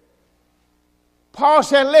Spirit. Paul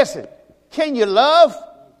said, listen, can you love?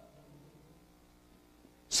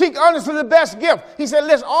 Seek earnestly the best gift. He said,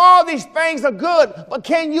 listen, all these things are good, but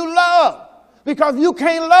can you love? Because if you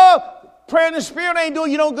can't love, prayer in the Spirit ain't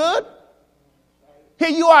doing you no good. Here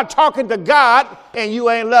you are talking to God, and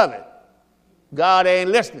you ain't loving. God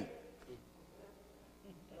ain't listening.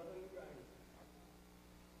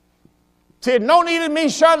 See, no need of me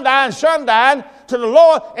shun down to the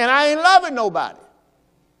Lord, and I ain't loving nobody.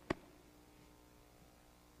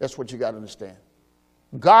 That's what you got to understand.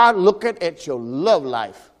 God looking at your love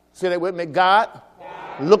life. Say that with me. God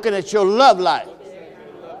looking at your love life.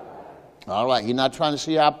 All right. He's not trying to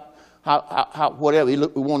see how whatever. We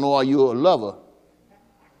want to know, are you a lover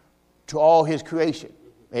to all his creation?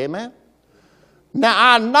 Amen.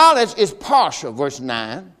 Now, our knowledge is partial, verse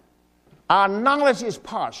 9. Our knowledge is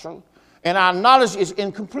partial, and our knowledge is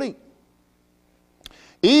incomplete.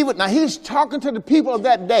 Now, he's talking to the people of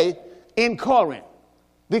that day in Corinth.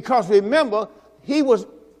 Because remember,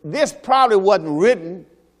 this probably wasn't written,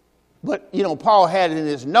 but, Paul had it in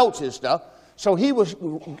his notes and stuff. So he was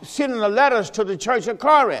sending the letters to the church of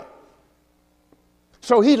Corinth.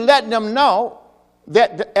 So he's letting them know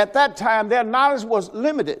that at that time their knowledge was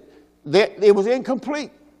limited. It was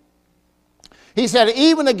incomplete. He said,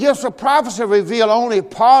 even the gifts of prophecy reveal only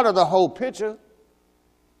part of the whole picture.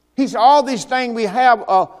 He said, all these things we have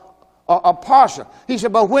are partial. He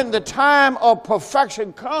said, but when the time of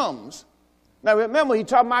perfection comes, now remember, he's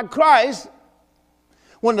talking about Christ.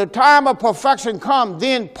 When the time of perfection comes,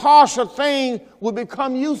 then partial things will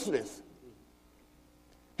become useless.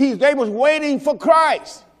 They was waiting for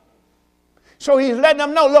Christ. So he's letting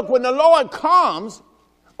them know, look, when the Lord comes,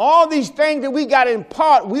 all these things that we got in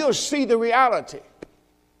part, we'll see the reality.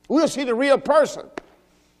 We'll see the real person.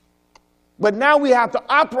 But now we have to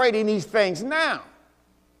operate in these things now.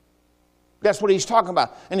 That's what he's talking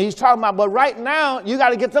about. And he's talking about, but right now, you got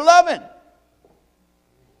to get to loving.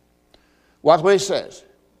 Watch what he says.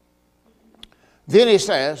 Then he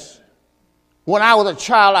says, when I was a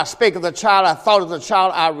child, I spake of the child, I thought of the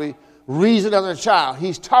child, I reasoned of the child.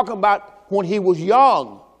 He's talking about when he was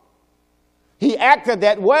young. He acted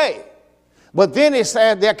that way. But then he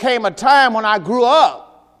said, there came a time when I grew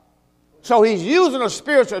up. So he's using a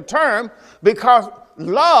spiritual term because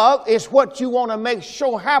love is what you want to make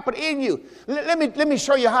sure happen in you. Let me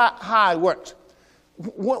show you how it works.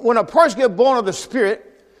 When a person gets born of the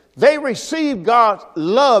Spirit, they receive God's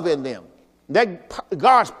love in them.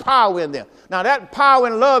 God's power in them. Now that power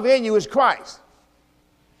and love in you is Christ.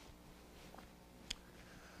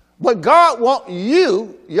 But God wants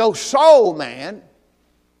you, your soul man,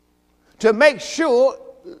 to make sure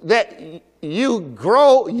that you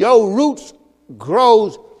grow, your roots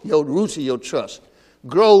of your trust,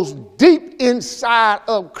 grows deep inside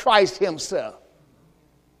of Christ himself.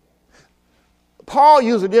 Paul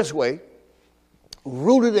used it this way,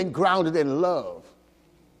 rooted and grounded in love.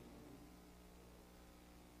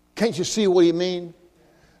 Can't you see what he means?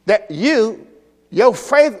 That your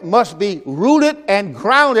faith must be rooted and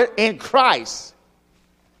grounded in Christ,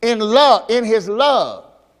 in love, in his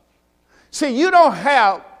love. See, you don't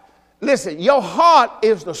have, listen, your heart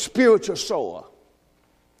is the spiritual sower.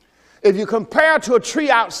 If you compare to a tree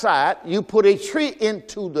outside, you put a tree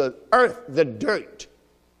into the earth, the dirt.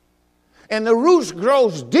 And the roots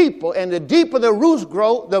grows deeper, and the deeper the roots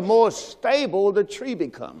grow, the more stable the tree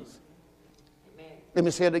becomes. Amen. Let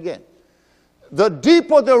me say it again. The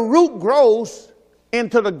deeper the root grows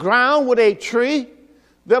into the ground with a tree,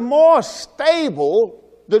 the more stable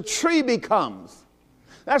the tree becomes.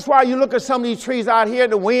 That's why you look at some of these trees out here,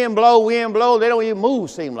 the wind blow, they don't even move,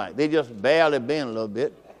 seem like. They just barely bend a little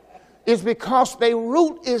bit. It's because their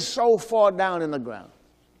root is so far down in the ground.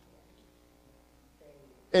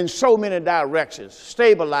 In so many directions,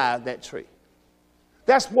 stabilize that tree.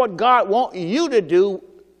 That's what God wants you to do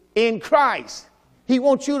in Christ. He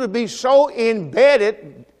wants you to be so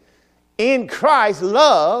embedded in Christ's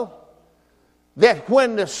love that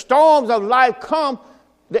when the storms of life come,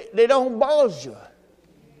 they don't buzz you.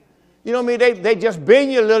 You know what I mean? They just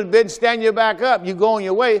bend you a little bit and stand you back up. You go on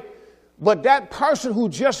your way. But that person who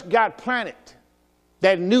just got planted,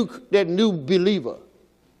 that new believer,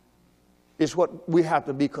 is what we have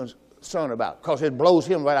to be concerned about, because it blows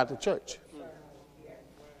him right out the church.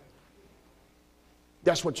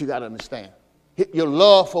 That's what you got to understand. Your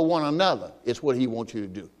love for one another is what he wants you to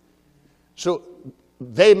do. So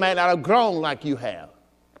they may not have grown like you have.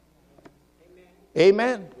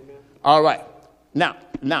 Amen? Amen? All right. Now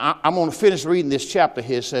I'm going to finish reading this chapter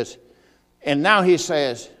here. It says, and now he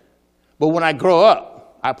says, but when I grow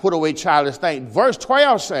up, I put away childish things. Verse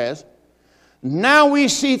 12 says, now we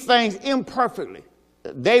see things imperfectly.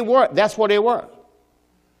 That's what they were.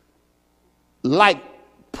 Like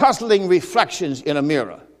puzzling reflections in a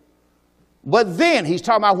mirror. But then, he's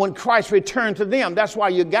talking about when Christ returned to them. That's why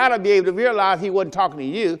you got to be able to realize he wasn't talking to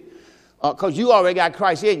you, because you already got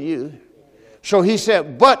Christ in you. So he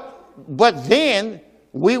said, but then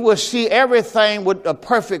we will see everything with a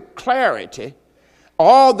perfect clarity.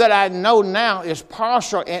 All that I know now is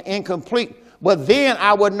partial and incomplete. But then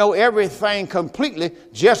I would know everything completely,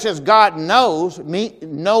 just as God knows me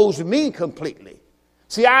completely.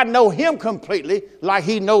 See, I know him completely like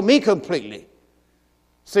he know me completely.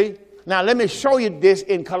 See? Now, let me show you this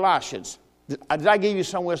in Colossians. Did I give you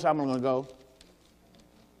somewhere I'm going to go?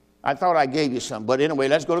 I thought I gave you some. But anyway,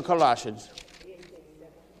 let's go to Colossians.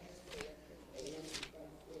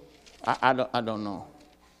 I don't know.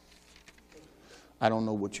 I don't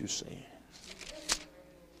know what you're saying.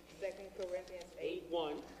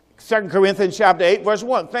 2 Corinthians chapter 8, verse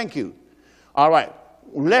 1. Thank you. All right.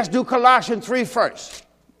 Let's do Colossians 3 first.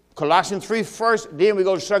 Colossians 3 first, then we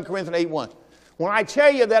go to 2 Corinthians 8, 1. When I tell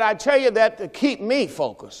you that to keep me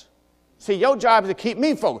focused. See, your job is to keep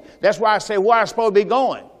me focused. That's why I say where I'm supposed to be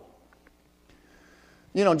going.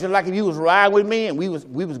 You know, just like if you was riding with me and we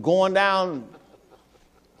was going down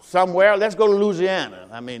somewhere, let's go to Louisiana.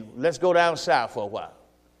 I mean, let's go down south for a while.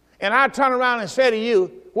 And I turn around and say to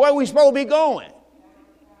you, where are we supposed to be going?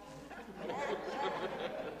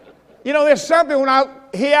 You know, there's something when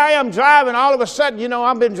here I am driving, all of a sudden, you know,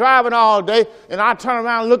 I've been driving all day, and I turn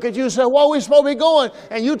around and look at you and say, where are we supposed to be going?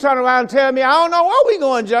 And you turn around and tell me, I don't know where we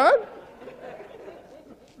going, John.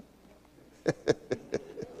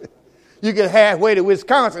 You get halfway to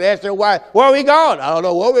Wisconsin, ask her where are we going? I don't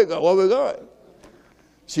know where we going.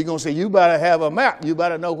 She's going to say, you better have a map. You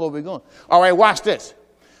better know where we're going. All right, watch this.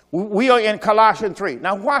 We are in Colossians 3.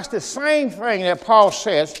 Now, watch the same thing that Paul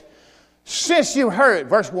says. Since you heard,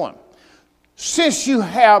 verse 1, since you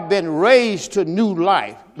have been raised to new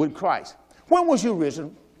life with Christ. When was you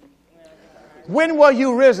risen? When were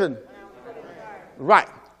you risen? Right.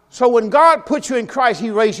 So when God put you in Christ,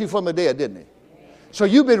 he raised you from the dead, didn't he? So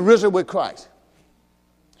you've been risen with Christ.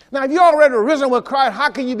 Now, if you're already risen with Christ, how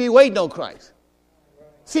can you be waiting on Christ?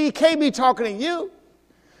 See, he can't be talking to you.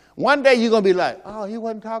 One day you're going to be like, oh, he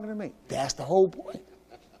wasn't talking to me. That's the whole point.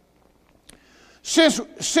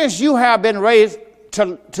 Since you have been raised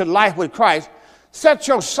to life with Christ, set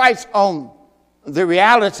your sights on the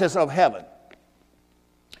realities of heaven,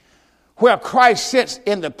 where Christ sits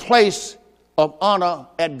in the place of honor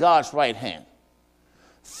at God's right hand.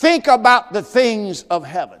 Think about the things of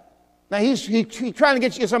heaven. Now, he's trying to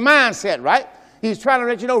get you, it's a mindset, right? He's trying to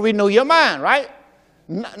let you know, renew your mind, right?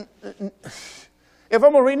 If I'm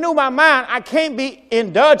going to renew my mind, I can't be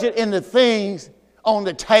indulgent in the things on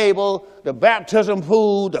the table, the baptism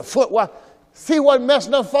pool, the footwear. See what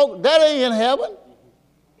messing up folk? That ain't in heaven.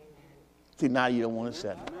 See, now you don't want to say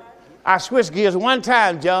it. I switched gears one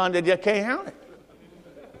time, John, they just can't handle it.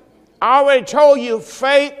 I already told you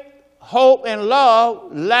faith, hope, and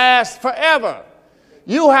love last forever.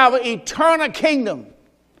 You have an eternal kingdom.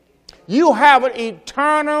 You have an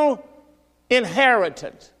eternal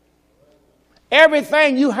inheritance.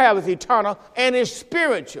 Everything you have is eternal and is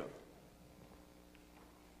spiritual.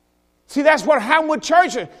 See, that's what happened with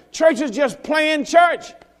churches. Churches just playing church.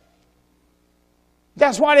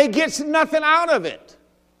 That's why they get nothing out of it.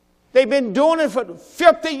 They've been doing it for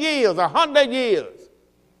 50 years, 100 years.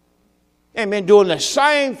 And been doing the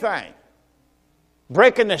same thing.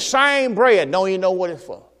 Breaking the same bread. Don't even know what it's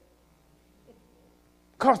for.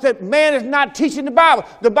 Because that man is not teaching the Bible.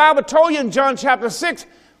 The Bible told you in John chapter 6,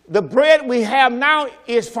 the bread we have now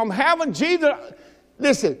is from heaven. Jesus,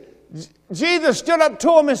 listen, Jesus stood up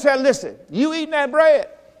to him and said, listen, you eating that bread.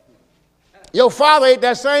 Your father ate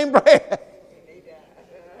that same bread.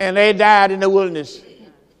 And they died in the wilderness.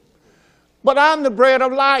 But I'm the bread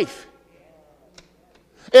of life.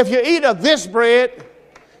 If you eat of this bread,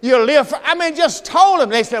 you'll live for, just told them.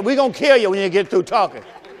 They said, we're going to kill you when you get through talking.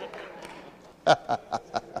 Because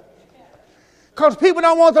people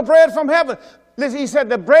don't want the bread from heaven. Listen, he said,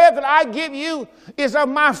 the bread that I give you is of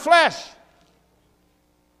my flesh.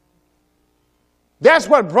 That's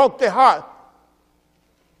what broke their heart.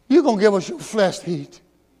 You're going to give us your flesh to eat.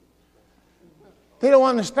 They don't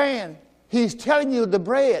understand. He's telling you the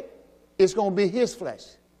bread is going to be his flesh.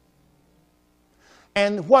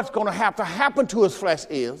 And what's going to have to happen to his flesh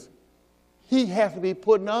is he has to be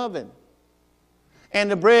put in the oven.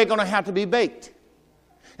 And the bread going to have to be baked.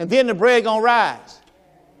 And then the bread going to rise.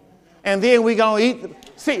 And then we're going to eat.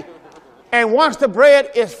 See, and once the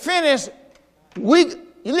bread is finished,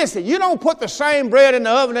 listen, you don't put the same bread in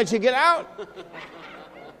the oven that you get out.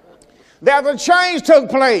 There's a change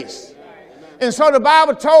took place. And so the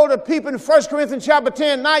Bible told the people in 1 Corinthians chapter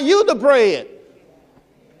 10, now you the bread.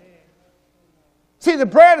 See, the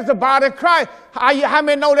bread is the body of Christ. How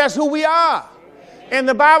many know that's who we are? And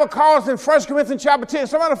the Bible calls in 1 Corinthians chapter 10,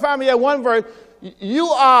 somebody find me that one verse, you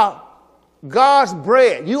are God's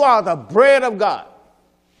bread. You are the bread of God.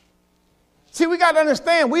 See, we got to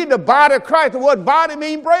understand, we the body of Christ. The word body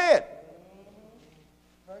means bread.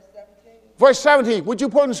 Verse 17. Would you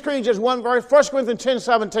put on the screen just one verse? 1 Corinthians 10,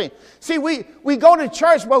 17. See, we go to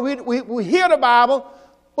church, but we hear the Bible,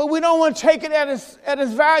 but we don't want to take it at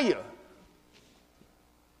its value.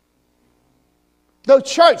 The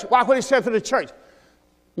church, watch what he said to the church.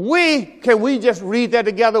 Can we just read that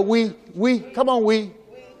together? Come on, we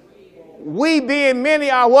being many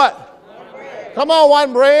are what? One bread. Come on,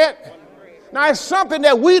 one bread. Now, it's something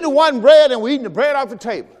that we the one bread and we eating the bread off the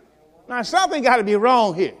table. Now, something got to be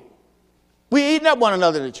wrong here. We eating up one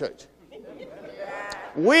another in the church.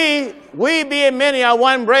 We being many are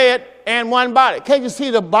one bread and one body. Can't you see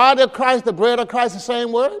the body of Christ, the bread of Christ, the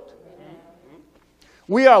same word?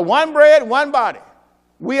 We are one bread, one body.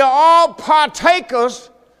 We are all partakers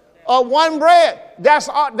of one bread. That's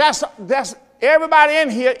everybody in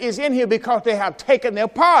here is in here because they have taken their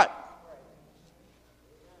part.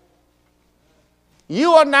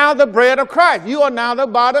 You are now the bread of Christ. You are now the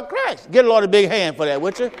body of Christ. Get the Lord a big hand for that,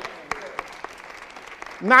 would you?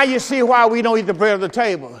 Now you see why we don't eat the bread of the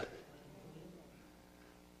table.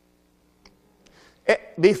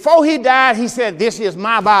 Before he died, he said, this is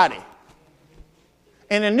my body.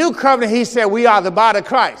 In the new covenant, he said, we are the body of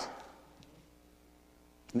Christ.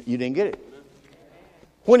 You didn't get it.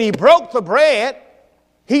 When he broke the bread,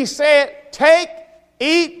 he said, take,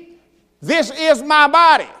 eat, this is my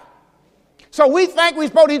body. So we think we're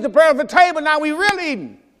supposed to eat the bread of the table, now we really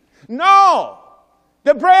eating. No,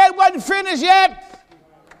 the bread wasn't finished yet.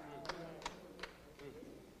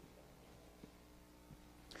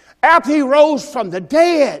 After he rose from the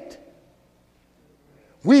dead,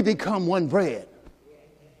 we become one bread.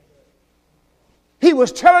 He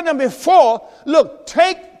was telling them before, look,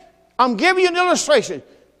 I'm giving you an illustration.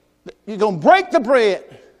 You're going to break the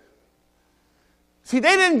bread. See,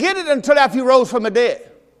 they didn't get it until after he rose from the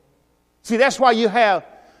dead. See, that's why you have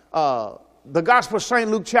the Gospel of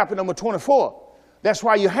St. Luke chapter number 24. That's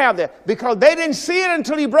why you have that. Because they didn't see it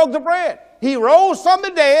until he broke the bread. He rose from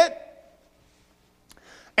the dead.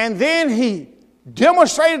 And then he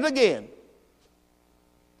demonstrated again.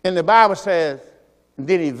 And the Bible says, and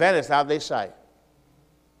then he vanished out of their sight.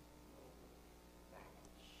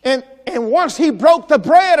 And once he broke the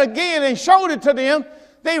bread again and showed it to them,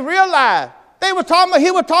 they realized he was talking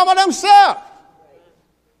about himself.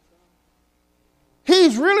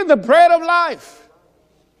 He's really the bread of life.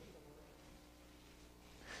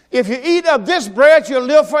 If you eat of this bread, you'll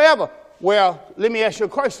live forever. Well, let me ask you a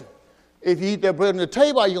question. If you eat that bread on the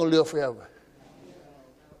table, are you going to live forever?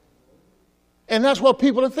 And that's what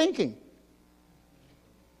people are thinking.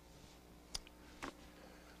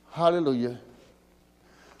 Hallelujah.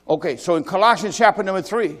 Okay, so in Colossians chapter number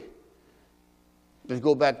 3, let's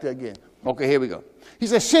go back there again. Okay, here we go. He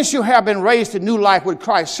says, since you have been raised to new life with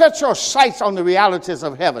Christ, set your sights on the realities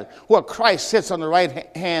of heaven, where Christ sits on the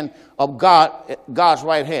right hand of God, God's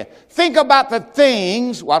right hand. Think about the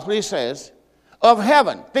things, watch what he says, of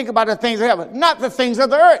heaven. Think about the things of heaven, not the things of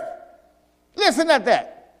the earth. Listen at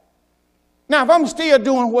that. Now, if I'm still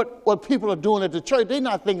doing what people are doing at the church, they're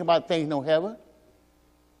not thinking about things no heaven.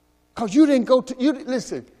 Because you didn't go to,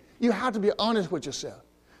 listen, you have to be honest with yourself.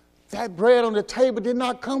 That bread on the table did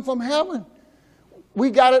not come from heaven. We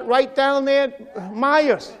got it right down there at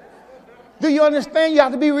Myers. Do you understand? You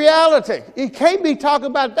have to be reality. You can't be talking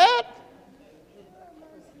about that.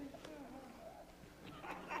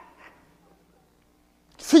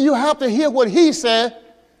 See, you have to hear what he said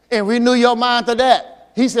and renew your mind to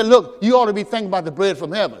that. He said, look, you ought to be thinking about the bread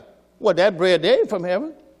from heaven. Well, that bread there ain't from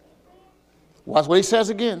heaven. Watch what he says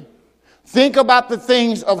again. Think about the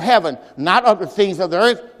things of heaven, not of the things of the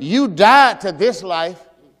earth. You died to this life.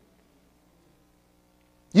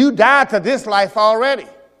 You died to this life already.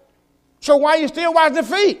 So why you still watch the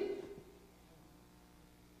feet?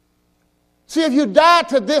 See, if you died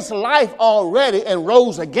to this life already and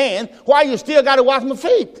rose again, why you still got to watch my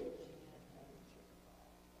feet?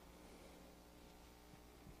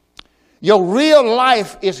 Your real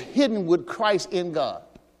life is hidden with Christ in God.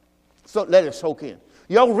 So let it soak in.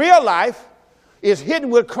 Your real life is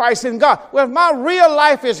hidden with Christ in God. Well, if my real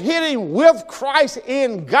life is hidden with Christ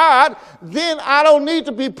in God, then I don't need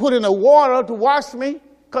to be put in the water to wash me,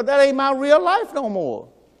 because that ain't my real life no more.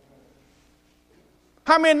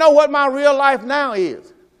 How many know what my real life now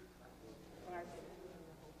is?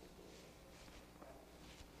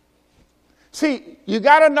 See, you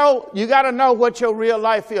got to know what your real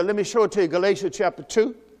life is. Let me show it to you. Galatians chapter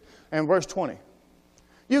 2 and verse 20.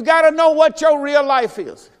 You got to know what your real life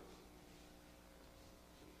is.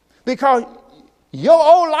 Because your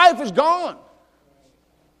old life is gone.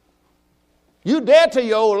 You dead to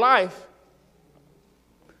your old life.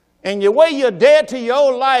 And the way you're dead to your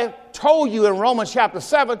old life told you in Romans chapter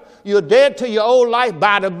 7, you're dead to your old life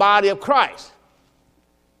by the body of Christ.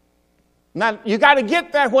 Now, you got to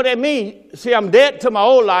get that, what that means. See, I'm dead to my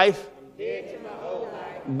old life,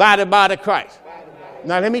 by the body of Christ.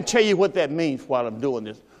 Now, let me tell you what that means while I'm doing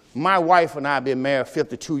this. My wife and I have been married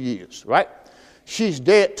 52 years, right? She's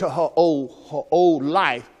dead to her old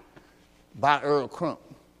life by Earl Crump.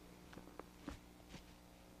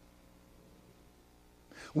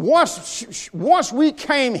 Once we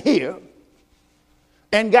came here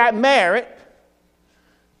and got married,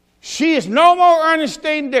 she is no more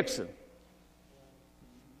Ernestine Dixon.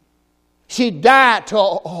 She died to her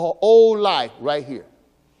old life right here.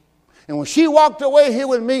 And when she walked away here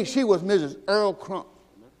with me, she was Mrs. Earl Crump.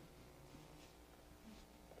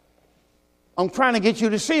 I'm trying to get you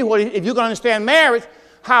to see, if you can understand marriage,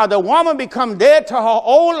 how the woman becomes dead to her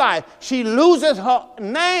old life. She loses her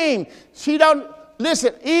name. She don't,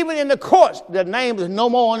 listen, even in the courts, the name is no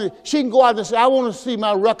more on it. She can go out and say, I want to see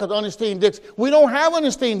my record, Ernestine Dixon. We don't have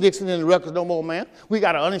Ernestine Dixon in the records no more, man. We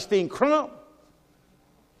got an Ernestine Crump.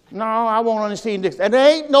 No, I want Ernestine Dixon. And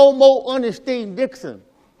there ain't no more Ernestine Dixon.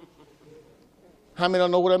 How many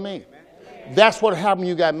don't know what I mean? That's what happened when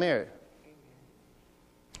you got married.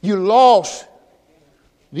 You lost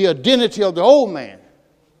the identity of the old man,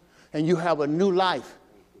 and you have a new life.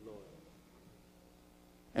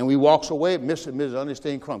 And we walks away, Mr. and Mrs.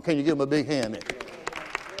 Ernestine Crump. Can you give them a big hand there?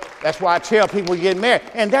 That's why I tell people you get married.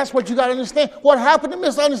 And that's what you got to understand. What happened to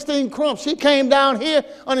Miss Ernestine Crump? She came down here.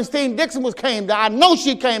 Ernestine Dixon came down. I know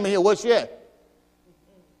she came in here. Where's she at?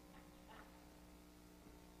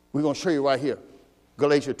 We're going to show you right here.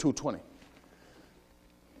 Galatians 2:20.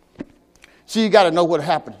 See, you got to know what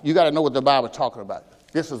happened. You got to know what the Bible is talking about.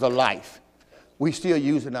 This is a life. We still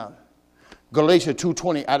use it now. Galatians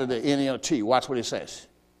 2:20 out of the NLT. Watch what it says.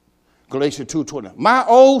 Galatians 2:20. My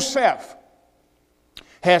old self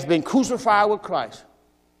has been crucified with Christ.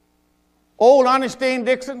 Old Ernestine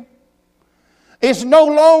Dixon, it's no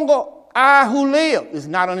longer I who live. It's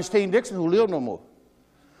not Ernestine Dixon who lives no more.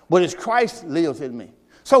 But it's Christ lives in me.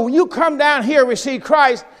 So when you come down here and receive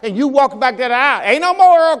Christ and you walk back that aisle, ain't no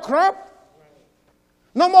more Earl Crump.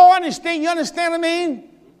 No more Ernestine. You understand what I mean?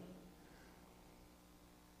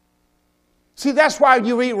 See, that's why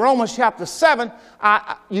you read Romans chapter 7.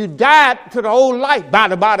 You died to the old life by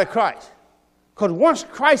the body of Christ. Because once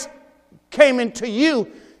Christ came into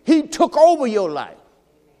you, he took over your life.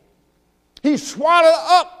 He swallowed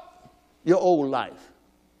up your old life.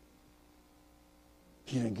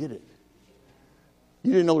 You didn't get it.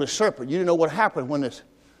 You didn't know the serpent. You didn't know what happened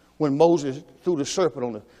when Moses threw the serpent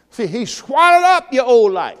on the. See, he swallowed up your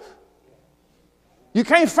old life. You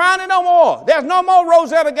can't find it no more. There's no more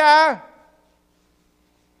Rosetta guy.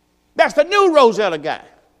 That's the new Rosetta guy.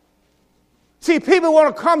 See, people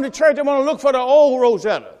want to come to church and want to look for the old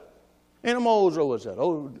Rosetta. Ain't no more old Rosetta.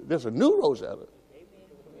 Oh, there's a new Rosetta.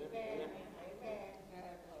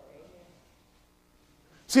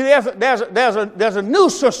 See, there's a new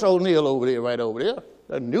Sister O'Neill over there, right over there.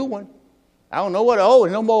 A new one. I don't know what the old,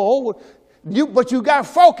 no more old. But you got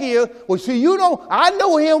folk here. Well, see, I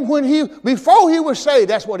know him before he was saved.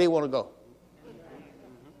 That's where they want to go.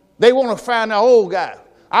 They want to find the old guy.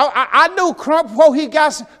 I knew Crump before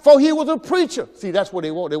he was a preacher. See, that's what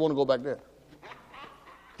they want. They want to go back there.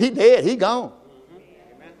 He dead. He gone.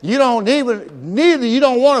 You don't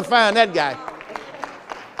want to find that guy.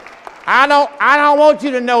 I don't want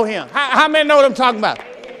you to know him. How many know what I'm talking about?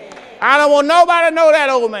 I don't want nobody to know that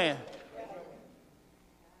old man.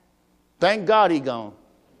 Thank God he gone.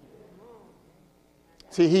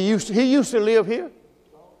 See, he used to live here.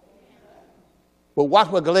 But watch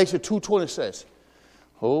what Galatians 2:20 says.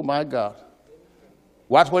 Oh my God.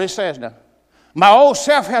 Watch what it says now. My old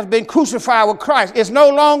self has been crucified with Christ. It's no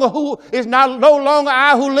longer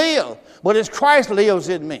I who live, but it's Christ lives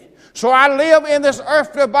in me. So I live in this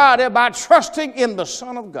earthly body by trusting in the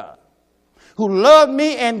Son of God, who loved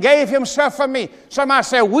me and gave himself for me. Somebody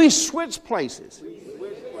said, we switched places.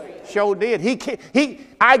 Sure did.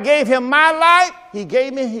 I gave him my life, he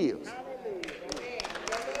gave me his.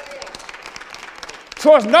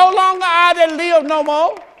 So it's no longer I that live no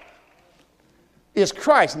more. It's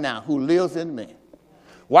Christ now who lives in me.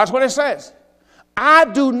 Watch what it says. I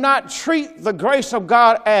do not treat the grace of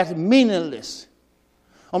God as meaningless.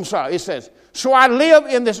 I'm sorry, it says, so I live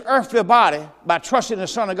in this earthly body by trusting the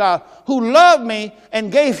Son of God who loved me and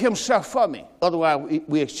gave himself for me. Otherwise,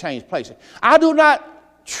 we exchange places. I do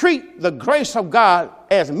not treat the grace of God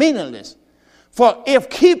as meaningless. For if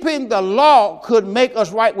keeping the law could make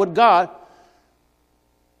us right with God,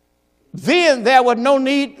 then there was no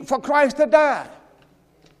need for Christ to die.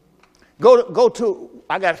 Go to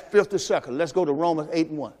I got 50 seconds. Let's go to Romans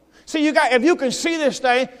 8:1. See, if you can see this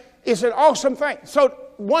thing, it's an awesome thing. So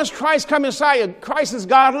once Christ comes inside you, Christ is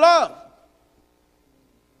God's love.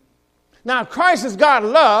 Now, if Christ is God's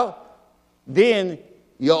love, then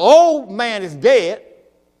your old man is dead.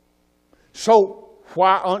 So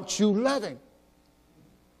why aren't you loving?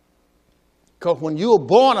 Because when you were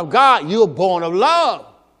born of God, you were born of love.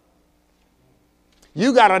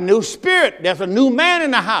 You got a new spirit. There's a new man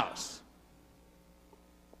in the house.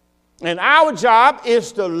 And our job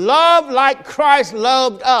is to love like Christ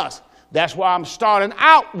loved us. That's why I'm starting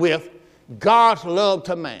out with God's love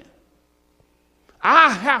to man. I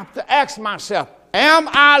have to ask myself, am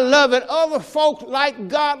I loving other folks like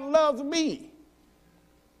God loves me?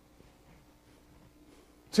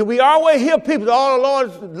 See, we always hear people, oh,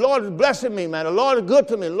 the Lord is blessing me, man. The Lord is good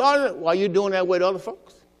to me. Lord, why are you doing that with other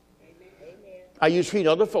folks? Amen. Are you treating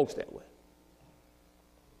other folks that way?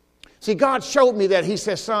 See, God showed me that. He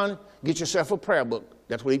said, son, get yourself a prayer book.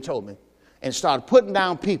 That's what he told me. And start putting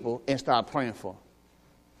down people and start praying for them.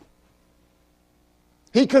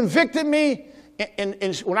 He convicted me.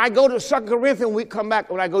 And when I go to 2 Corinthians,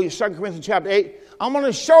 when I go to 2 Corinthians chapter 8, I'm going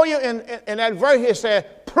to show you in that verse here says,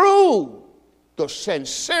 prove the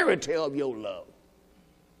sincerity of your love.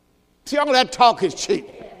 See, all that talk is cheap.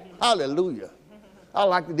 Hallelujah. I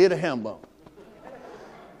like to do the ham bump.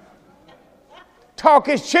 Talk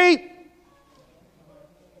is cheap.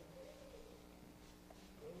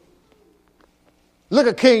 Look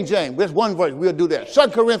at King James. There's one verse. We'll do that. 2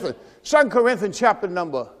 Corinthians chapter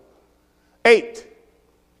number 8.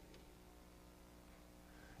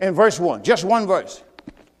 And verse 1. Just one verse.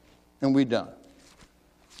 And we're done.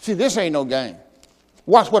 See, this ain't no game.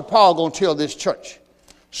 Watch what Paul going to tell this church.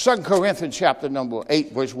 2 Corinthians chapter number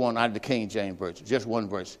 8, verse 1 out of the King James Version. Just one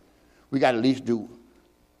verse. We got to at least do.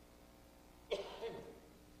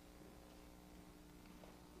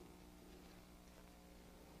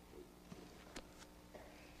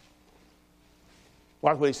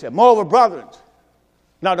 Watch what he said. Moreover, brethren.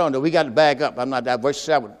 No. We got to back up. I'm not that. Verse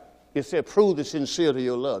 7. It said, prove the sincerity of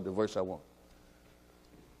your love, the verse I want.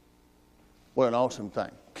 What an awesome thing.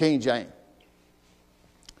 King James.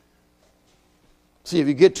 See, if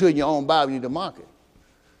you get to it in your own Bible, you need to mark it.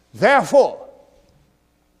 Therefore,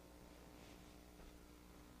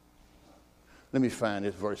 let me find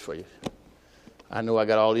this verse for you. I know I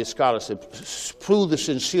got all these scholars that prove the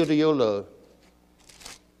sincerity of your love.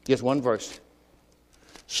 Just one verse.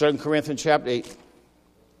 2 Corinthians chapter 8.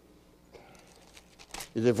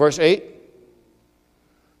 Is it verse 8?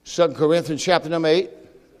 2 Corinthians chapter number 8.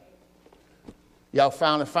 Y'all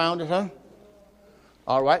found it, huh?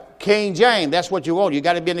 All right. King James, that's what you want. You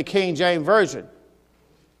got to be in the King James Version.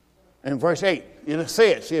 In verse 8, it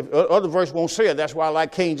says, see, if other verse won't say it, that's why I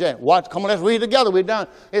like King James. Watch, come on, let's read it together. We're done.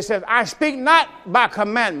 It says, I speak not by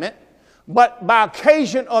commandment, but by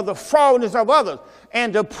occasion of the forwardness of others,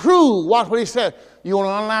 and to prove, watch what he says. You want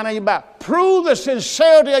to underline on your Bible. Prove the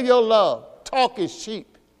sincerity of your love. Talk is cheap.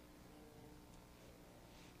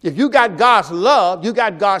 If you got God's love, you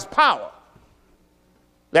got God's power.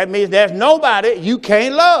 That means there's nobody you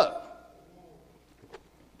can't love.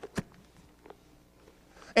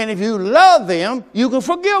 And if you love them, you can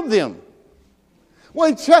forgive them. Well,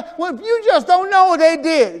 you just don't know what they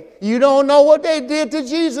did. You don't know what they did to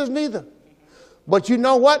Jesus neither. But you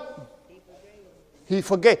know what? He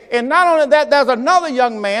forgave. And not only that, there's another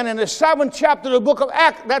young man in the 7th chapter of the book of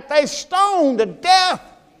Acts that they stoned to death.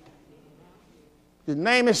 His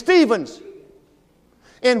name is Stevens.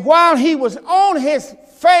 And while he was on his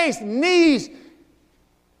face, knees,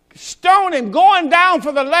 stoning, going down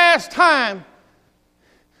for the last time,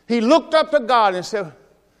 he looked up to God and said,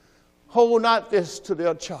 hold not this to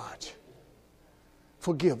their charge.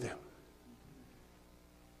 Forgive them.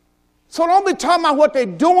 So don't be talking about what they're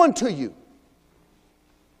doing to you.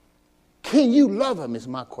 Can you love them is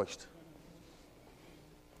my question.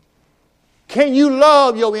 Can you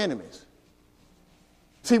love your enemies?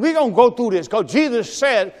 See, we're going to go through this because Jesus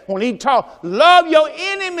said when he taught, love your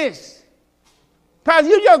enemies. Pastor,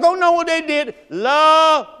 you just don't know what they did.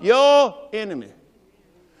 Love your enemy.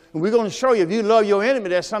 And we're going to show you if you love your enemy,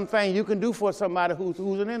 there's something you can do for somebody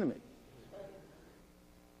who's an enemy.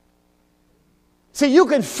 See, you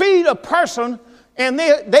can feed a person and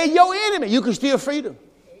they're your enemy. You can still feed them.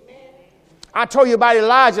 I told you about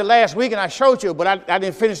Elijah last week and I showed you, but I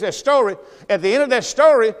didn't finish that story. At the end of that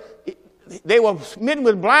story, they were smitten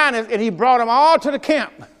with blindness and he brought them all to the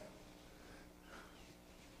camp.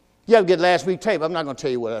 You have to get last week's tape. I'm not going to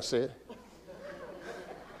tell you what I said.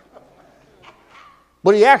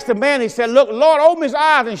 But he asked the man, he said, look, Lord, open his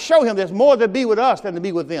eyes and show him there's more to be with us than to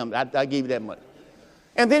be with them. I give you that much.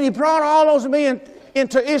 And then he brought all those men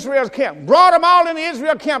into Israel's camp. Brought them all into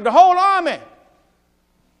Israel's camp, the whole army.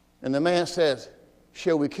 And the man says,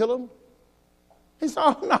 shall we kill them? He said,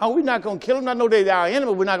 oh, no, we're not going to kill them. I know they're our enemy,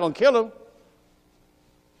 but we're not going to kill them.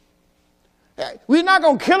 We're not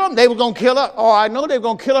going to kill them. They were going to kill us. Oh, I know they were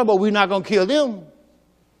going to kill us, but we're not going to kill them.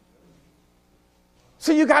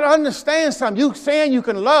 So you got to understand something. You saying you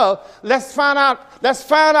can love. Let's find out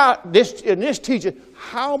this in this teaching,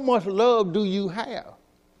 how much love do you have?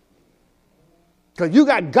 Because you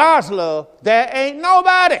got God's love. There ain't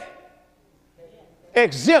nobody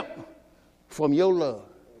exempt from your love.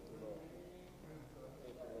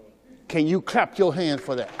 Can you clap your hands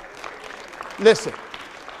for that? Listen.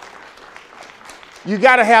 You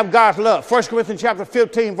got to have God's love. 1 Corinthians chapter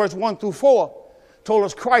 15, verse 1 through 4 told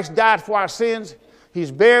us Christ died for our sins.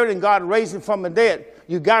 He's buried and God raised him from the dead.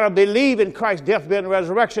 You got to believe in Christ's death, burial, and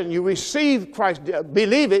resurrection. You receive Christ's death,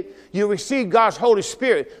 believe it. You receive God's Holy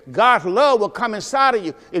Spirit. God's love will come inside of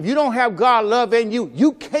you. If you don't have God's love in you,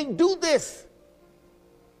 you can't do this.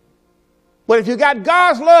 But if you got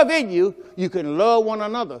God's love in you, you can love one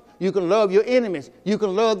another. You can love your enemies. You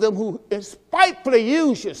can love them who spitefully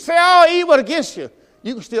use you, say all evil against you.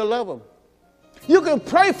 You can still love them. You can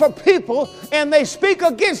pray for people and they speak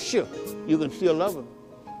against you. You can still love them.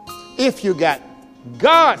 If you got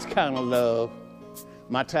God's kind of love,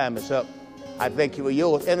 my time is up. I thank you for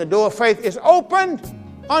yours. And the door of faith is opened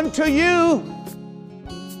unto you.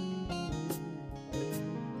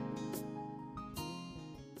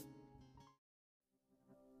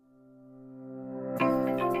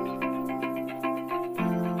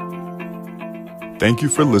 Thank you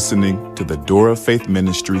for listening to the Door of Faith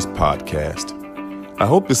Ministries podcast. I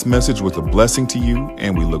hope this message was a blessing to you,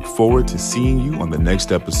 and we look forward to seeing you on the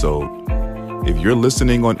next episode. If you're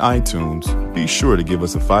listening on iTunes, be sure to give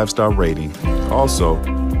us a 5-star rating. Also,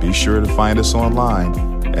 be sure to find us online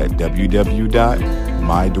at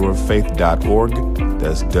www.mydoorfaith.org.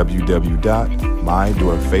 That's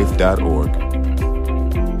www.mydoorfaith.org.